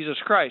follower of Jesus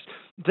Christ.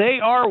 They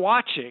are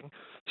watching,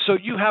 so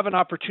you have an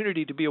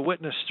opportunity to be a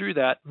witness through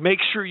that. Make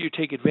sure you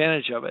take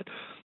advantage of it.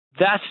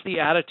 That's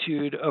the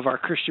attitude of our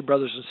Christian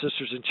brothers and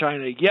sisters in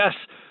China. Yes,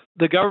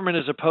 the government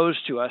is opposed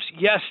to us.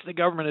 Yes, the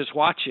government is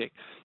watching.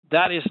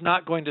 That is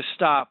not going to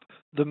stop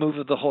the move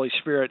of the Holy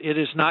Spirit. It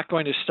is not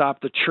going to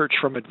stop the church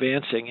from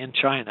advancing in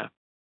China.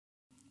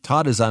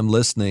 Todd, as I'm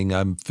listening,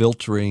 I'm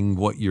filtering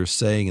what you're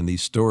saying in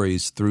these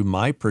stories through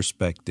my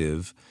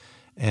perspective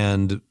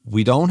And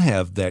we don't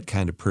have that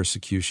kind of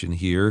persecution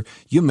here.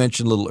 You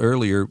mentioned a little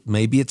earlier,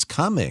 maybe it's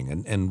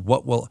coming, and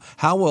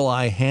how will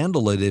I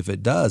handle it if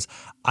it does?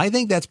 I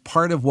think that's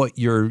part of what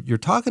you're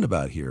talking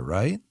about here,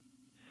 right?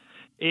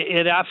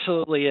 It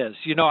absolutely is.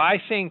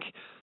 I think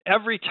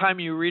every time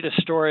you read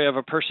a story of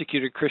a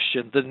persecuted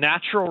Christian, the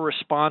natural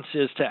response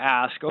is to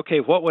ask, okay,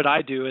 what would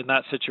I do in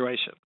that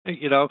situation?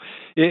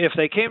 If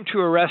they came to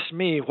arrest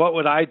me, what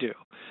would I do?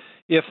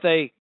 If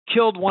they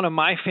killed one of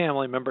my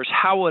family members,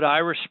 how would I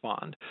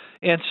respond?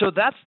 And so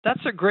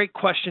that's a great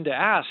question to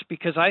ask,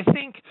 because I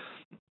think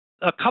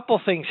a couple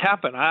things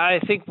happen. I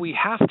think we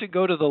have to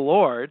go to the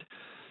Lord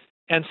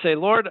and say,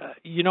 Lord,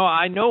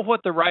 I know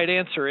what the right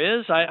answer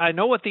is. I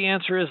know what the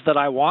answer is that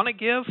I want to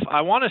give.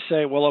 I want to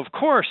say, well, of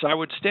course, I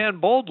would stand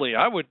boldly.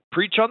 I would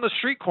preach on the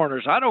street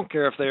corners. I don't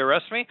care if they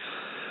arrest me.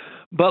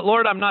 But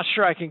Lord, I'm not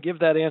sure I can give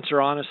that answer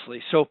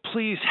honestly. So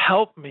please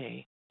help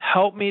me.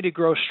 Help me to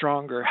grow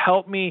stronger.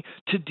 Help me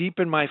to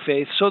deepen my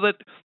faith so that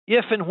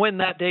if and when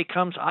that day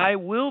comes, I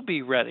will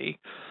be ready.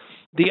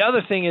 The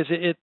other thing is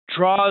it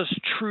draws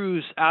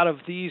truths out of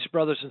these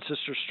brothers and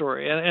sisters'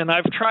 story. And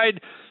I've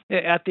tried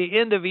at the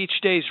end of each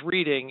day's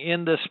reading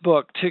in this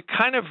book to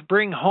kind of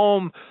bring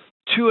home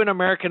to an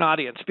American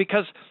audience,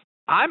 because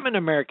I'm an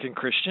American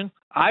Christian.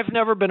 I've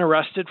never been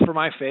arrested for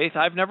my faith.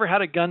 I've never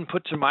had a gun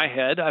put to my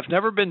head. I've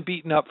never been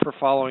beaten up for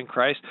following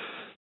Christ.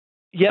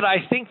 Yet I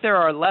think there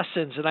are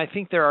lessons and I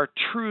think there are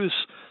truths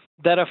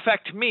that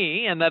affect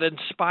me and that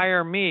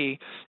inspire me.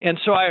 And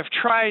so I have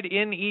tried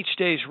in each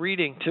day's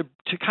reading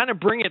to kind of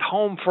bring it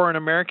home for an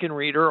American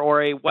reader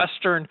or a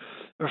Western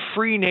or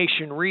free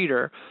nation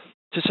reader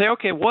to say,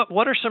 okay,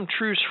 what are some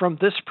truths from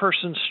this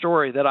person's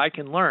story that I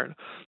can learn?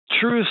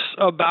 Truths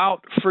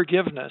about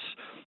forgiveness,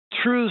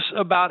 truths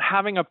about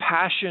having a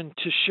passion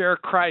to share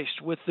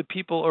Christ with the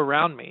people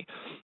around me,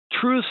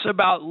 truths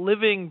about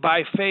living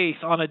by faith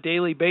on a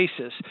daily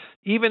basis,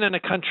 even in a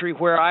country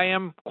where I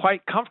am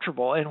quite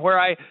comfortable and where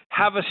I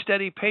have a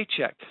steady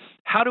paycheck.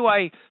 How do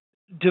I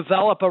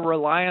develop a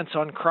reliance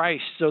on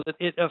Christ so that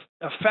it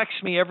affects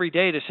me every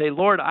day to say,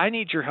 Lord, I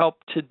need your help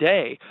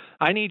today.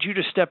 I need you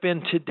to step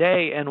in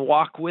today and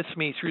walk with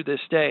me through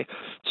this day.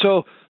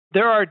 So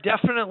there are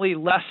definitely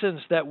lessons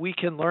that we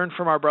can learn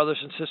from our brothers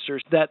and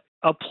sisters that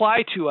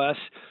apply to us,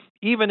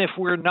 even if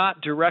we're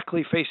not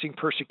directly facing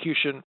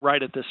persecution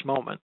right at this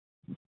moment.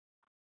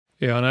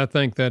 Yeah, and I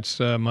think that's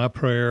my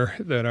prayer,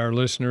 that our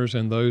listeners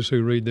and those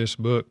who read this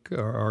book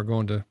are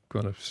going to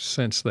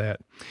sense that.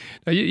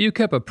 Now, you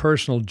kept a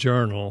personal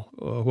journal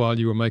while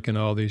you were making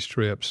all these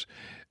trips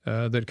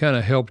that kind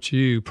of helped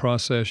you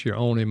process your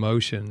own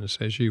emotions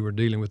as you were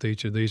dealing with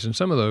each of these. And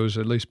some of those,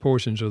 at least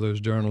portions of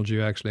those journals,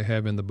 you actually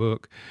have in the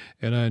book,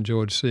 and I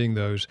enjoyed seeing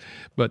those.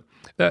 But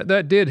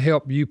that did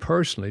help you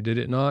personally, did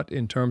it not,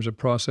 in terms of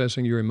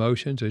processing your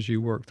emotions as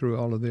you worked through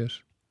all of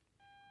this?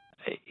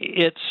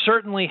 It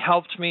certainly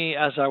helped me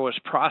as I was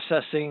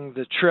processing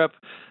the trip.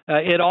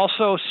 It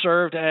also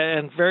served,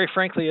 and very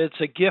frankly, it's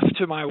a gift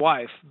to my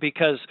wife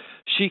because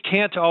she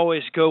can't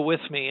always go with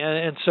me.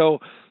 And so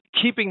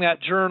keeping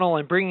that journal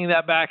and bringing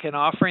that back and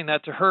offering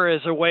that to her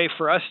is a way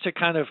for us to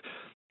kind of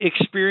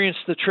experience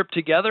the trip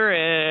together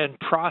and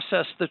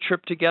process the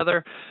trip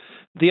together.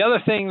 The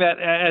other thing that,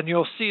 and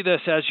you'll see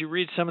this as you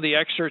read some of the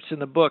excerpts in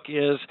the book,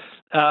 is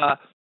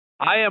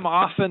I am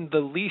often the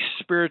least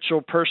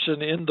spiritual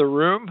person in the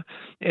room.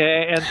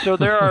 And so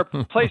there are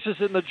places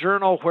in the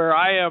journal where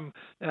I am,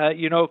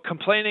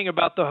 complaining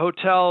about the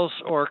hotels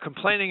or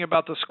complaining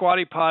about the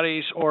squatty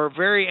potties or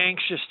very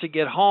anxious to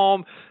get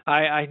home.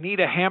 I need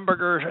a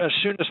hamburger as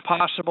soon as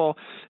possible.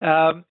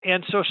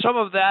 And so some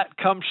of that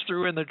comes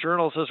through in the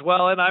journals as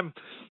well. And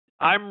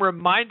I'm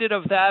reminded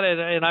of that,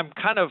 and I'm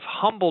kind of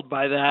humbled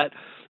by that.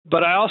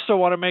 But I also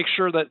want to make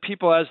sure that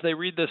people, as they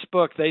read this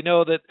book, they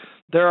know that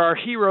there are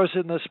heroes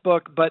in this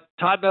book, but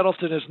Todd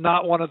Nettleton is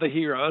not one of the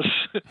heroes.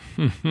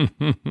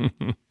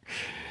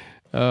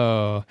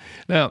 Now,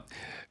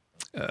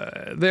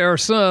 there are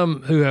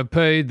some who have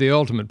paid the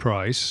ultimate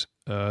price.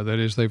 That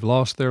is, they've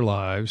lost their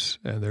lives,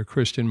 and they're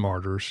Christian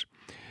martyrs.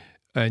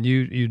 And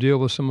you deal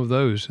with some of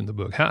those in the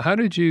book. How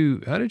did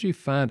you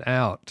find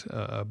out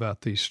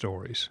about these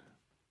stories?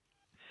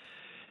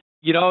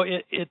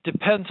 It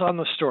depends on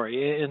the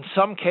story. In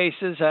some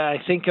cases,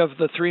 I think of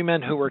the 3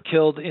 men who were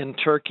killed in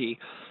Turkey.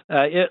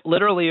 It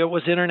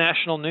was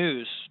international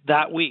news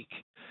that week.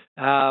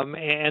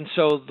 And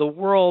so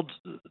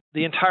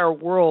the entire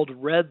world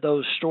read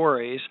those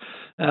stories.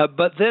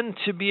 But then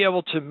to be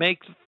able to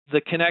make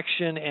the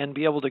connection and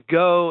be able to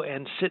go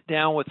and sit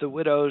down with the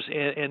widows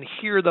and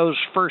hear those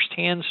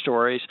firsthand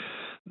stories,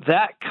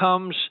 that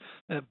comes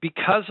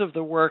because of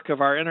the work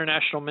of our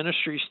international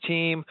ministries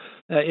team.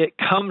 It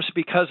comes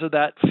because of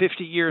that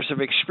 50 years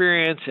of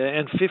experience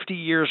and 50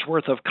 years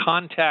worth of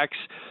contacts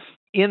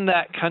in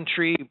that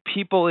country,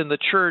 people in the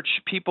church,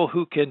 people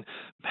who can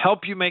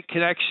help you make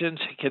connections,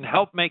 can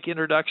help make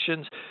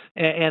introductions,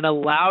 and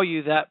allow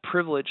you that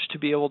privilege to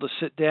be able to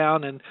sit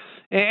down. And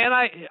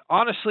I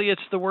honestly,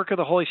 it's the work of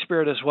the Holy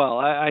Spirit as well.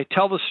 I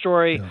tell the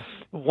story. Yeah.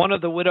 One of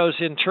the widows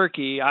in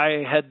Turkey,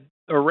 I had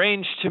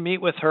arranged to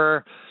meet with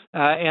her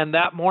And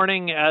that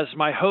morning, as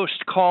my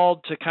host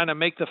called to kind of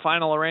make the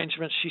final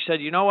arrangements, she said,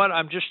 "You know what?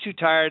 I'm just too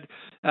tired.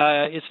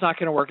 It's not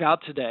going to work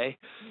out today."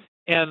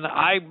 And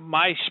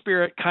my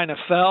spirit kind of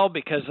fell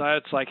because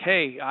it's like,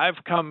 hey,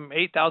 I've come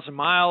 8,000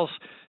 miles.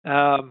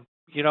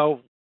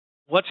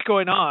 What's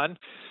going on?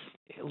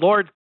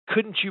 Lord,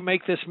 couldn't you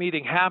make this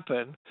meeting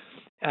happen?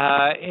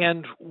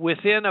 And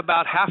within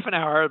about half an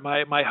hour,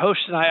 my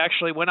host and I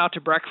actually went out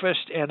to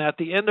breakfast. And at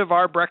the end of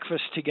our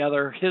breakfast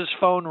together, his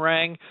phone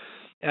rang.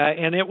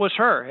 And it was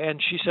her,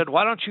 and she said,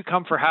 "Why don't you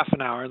come for half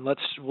an hour and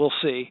we'll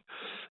see."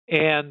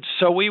 And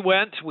so we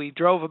went. We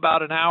drove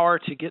about an hour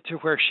to get to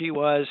where she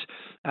was,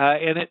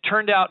 and it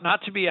turned out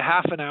not to be a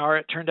half an hour.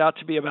 It turned out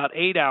to be about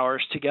 8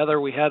 hours together.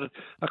 We had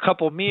a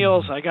couple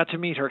meals. I got to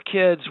meet her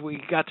kids. We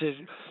got to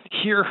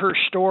hear her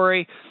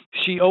story.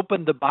 She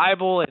opened the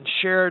Bible and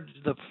shared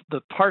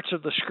the parts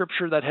of the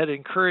Scripture that had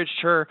encouraged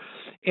her.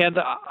 And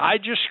I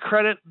just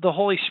credit the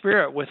Holy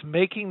Spirit with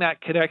making that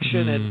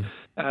connection. And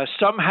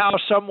somehow,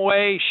 some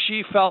way,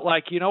 she felt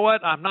like, you know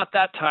what, I'm not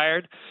that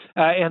tired.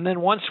 And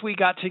then once we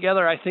got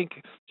together, I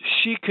think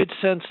she could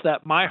sense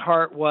that my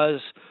heart was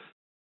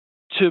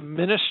to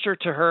minister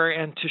to her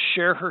and to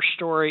share her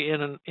story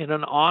in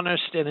an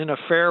honest and in a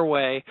fair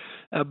way,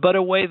 but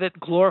a way that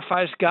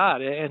glorifies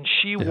God. And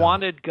she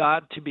wanted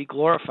God to be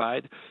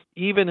glorified,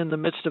 even in the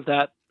midst of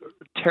that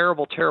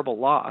terrible, terrible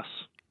loss.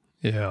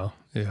 Yeah.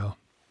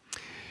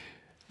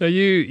 Now,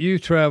 you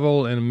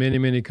travel in many,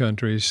 many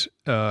countries.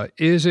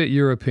 Is it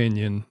your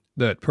opinion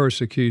that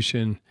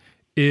persecution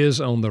is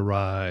on the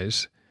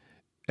rise?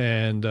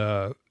 And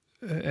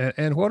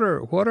what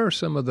are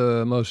some of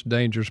the most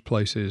dangerous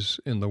places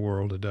in the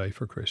world today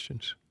for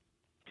Christians?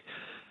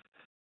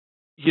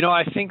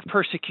 I think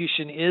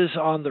persecution is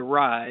on the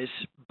rise,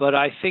 but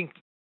I think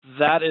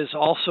that is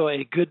also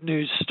a good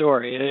news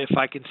story, if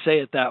I can say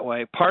it that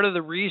way. Part of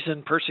the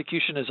reason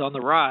persecution is on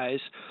the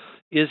rise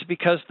is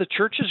because the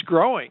church is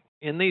growing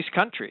in these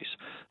countries.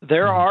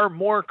 There are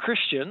more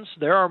Christians,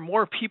 there are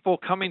more people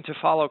coming to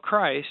follow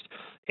Christ,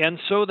 and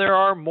so there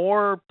are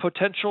more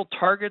potential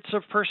targets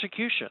of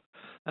persecution.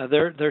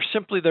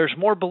 There's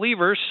more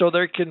believers, so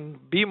there can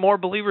be more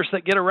believers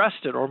that get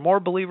arrested or more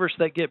believers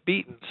that get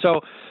beaten.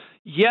 So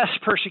yes,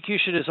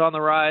 persecution is on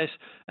the rise,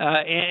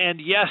 and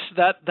yes,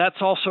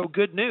 that's also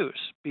good news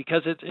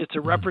because it's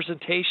a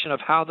representation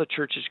of how the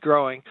church is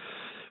growing.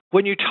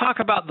 When you talk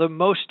about the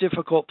most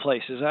difficult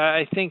places,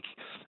 I think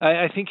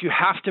you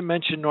have to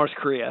mention North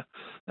Korea.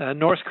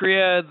 North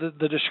Korea,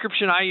 the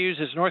description I use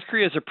is North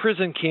Korea is a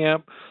prison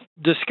camp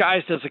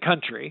disguised as a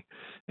country,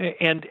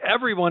 and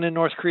everyone in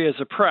North Korea is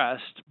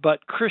oppressed,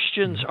 but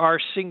Christians are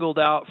singled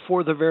out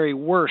for the very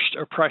worst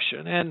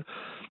oppression. And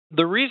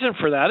the reason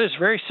for that is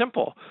very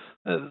simple.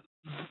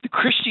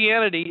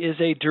 Christianity is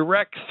a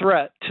direct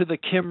threat to the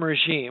Kim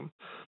regime.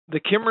 The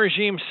Kim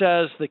regime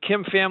says the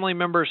Kim family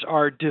members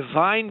are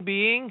divine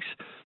beings.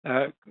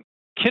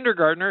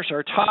 Kindergartners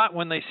are taught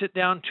when they sit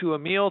down to a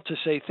meal to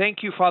say,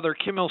 "Thank you, Father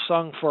Kim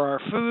Il-sung, for our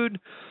food."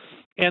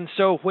 And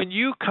so when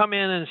you come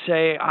in and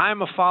say,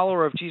 "I'm a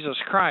follower of Jesus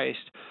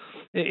Christ,"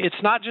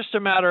 it's not just a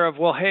matter of,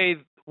 well, hey,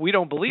 we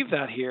don't believe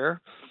that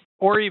here,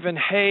 or even,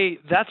 hey,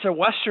 that's a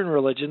Western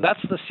religion.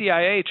 That's the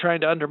CIA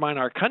trying to undermine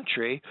our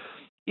country.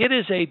 It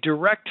is a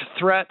direct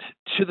threat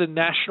to the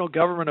national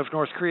government of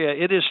North Korea.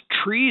 It is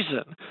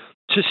treason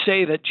to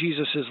say that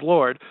Jesus is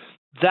Lord.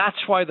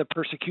 That's why the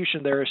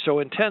persecution there is so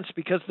intense,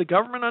 because the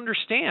government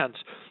understands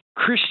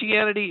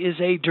Christianity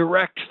is a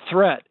direct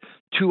threat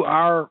to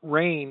our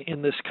reign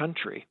in this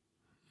country.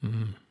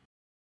 Mm-hmm.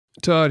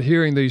 Todd,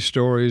 hearing these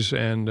stories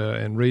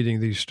and reading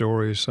these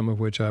stories, some of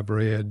which I've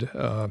read,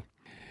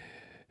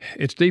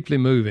 it's deeply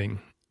moving.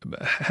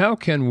 How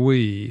can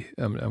we,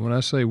 and when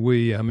I say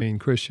we, I mean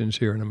Christians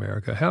here in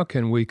America, how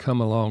can we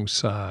come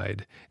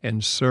alongside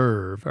and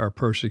serve our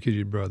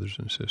persecuted brothers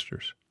and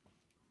sisters?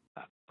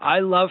 I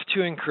love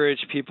to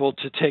encourage people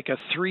to take a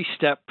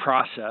 3-step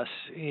process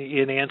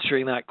in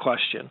answering that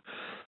question.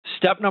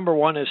 Step number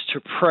 1 is to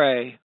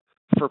pray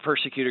for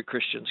persecuted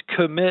Christians.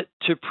 Commit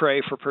to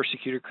pray for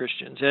persecuted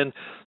Christians. And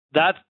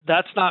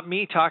that's not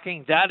me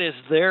talking. That is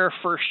their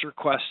first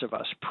request of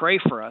us. Pray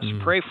for us,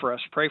 pray for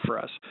us, pray for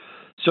us.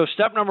 So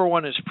step number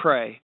 1 is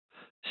pray.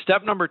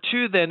 Step number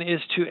 2 then is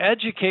to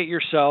educate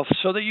yourself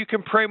so that you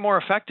can pray more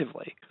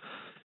effectively.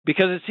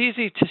 Because it's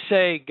easy to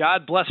say,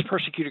 God bless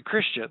persecuted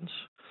Christians,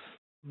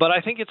 but I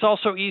think it's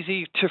also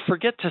easy to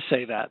forget to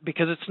say that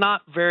because it's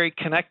not very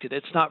connected.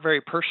 It's not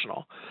very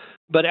personal.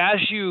 But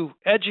as you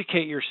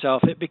educate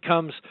yourself, it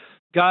becomes,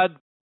 God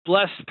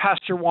bless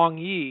Pastor Wang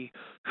Yi,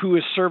 who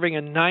is serving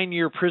a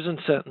 9-year prison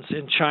sentence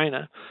in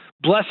China.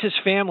 Bless his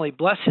family.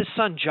 Bless his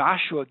son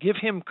Joshua. Give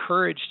him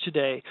courage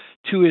today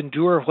to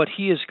endure what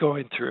he is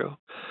going through.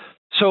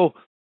 So,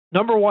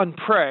 number 1,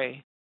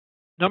 pray.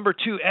 Number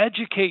 2,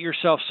 educate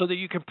yourself so that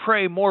you can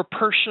pray more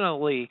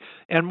personally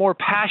and more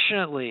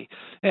passionately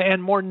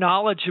and more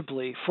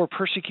knowledgeably for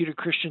persecuted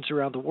Christians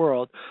around the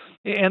world.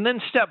 And then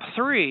step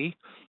 3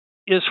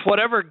 is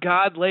whatever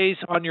God lays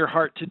on your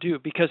heart to do.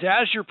 Because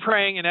as you're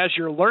praying and as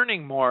you're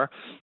learning more,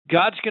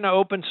 God's going to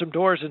open some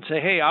doors and say,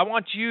 hey, I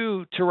want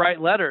you to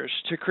write letters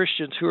to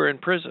Christians who are in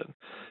prison.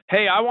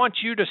 Hey, I want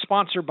you to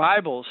sponsor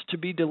Bibles to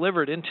be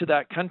delivered into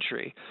that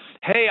country.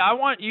 Hey, I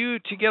want you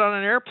to get on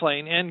an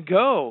airplane and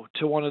go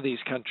to one of these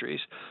countries.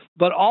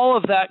 But all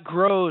of that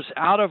grows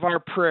out of our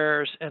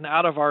prayers and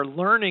out of our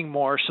learning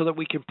more so that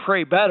we can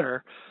pray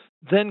better.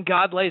 Then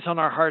God lays on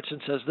our hearts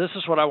and says, this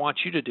is what I want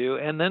you to do.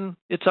 And then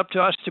it's up to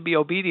us to be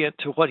obedient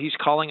to what he's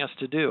calling us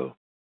to do.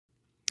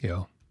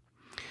 Yeah.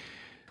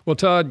 Well,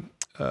 Todd,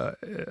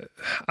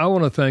 I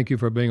want to thank you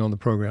for being on the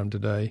program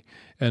today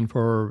and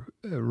for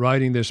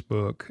writing this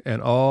book and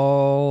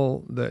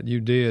all that you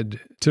did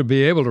to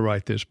be able to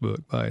write this book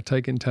by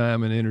taking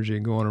time and energy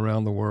and going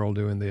around the world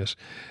doing this.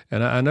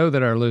 And I know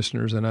that our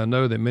listeners, and I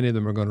know that many of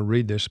them are going to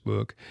read this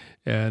book,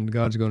 and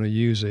God's going to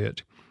use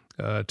it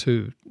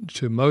to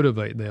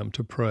motivate them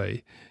to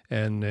pray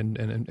and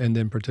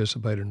then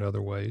participate in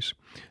other ways.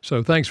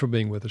 So thanks for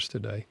being with us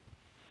today.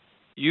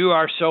 You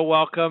are so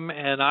welcome,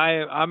 and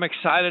I'm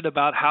excited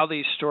about how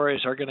these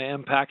stories are going to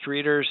impact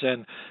readers,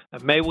 and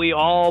may we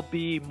all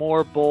be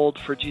more bold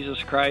for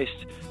Jesus Christ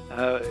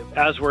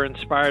as we're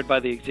inspired by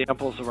the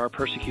examples of our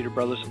persecuted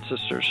brothers and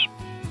sisters.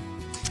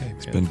 Amen.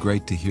 It's been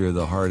great to hear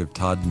the heart of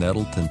Todd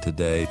Nettleton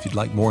today. If you'd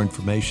like more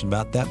information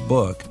about that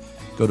book,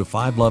 go to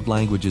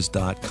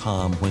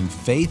 5lovelanguages.com. When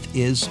Faith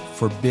is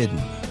Forbidden,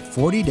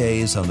 40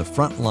 days on the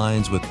front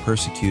lines with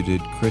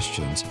persecuted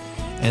Christians.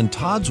 And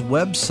Todd's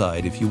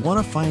website, if you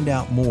want to find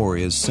out more,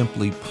 is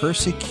simply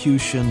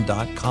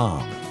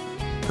persecution.com.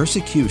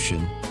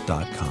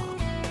 Persecution.com.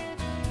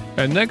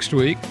 And next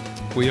week,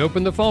 we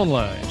open the phone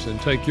lines and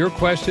take your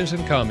questions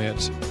and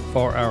comments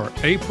for our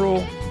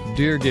April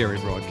Dear Gary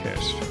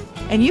broadcast.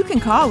 And you can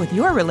call with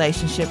your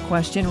relationship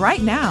question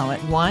right now at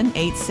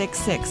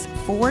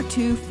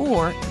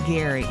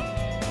 1-866-424-GARY.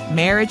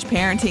 Marriage,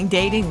 parenting,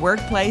 dating,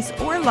 workplace,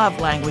 or love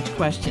language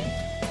question.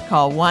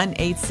 Call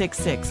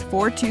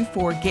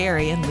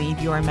 1-866-424-GARY and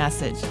leave your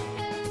message.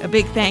 A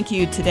big thank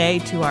you today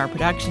to our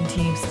production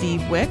team,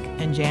 Steve Wick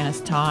and Janice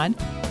Todd.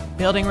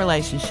 Building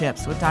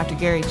Relationships with Dr.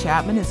 Gary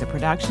Chapman is a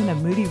production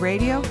of Moody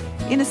Radio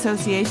in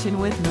association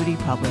with Moody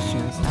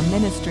Publishers, a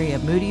ministry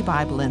of Moody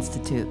Bible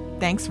Institute.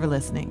 Thanks for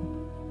listening.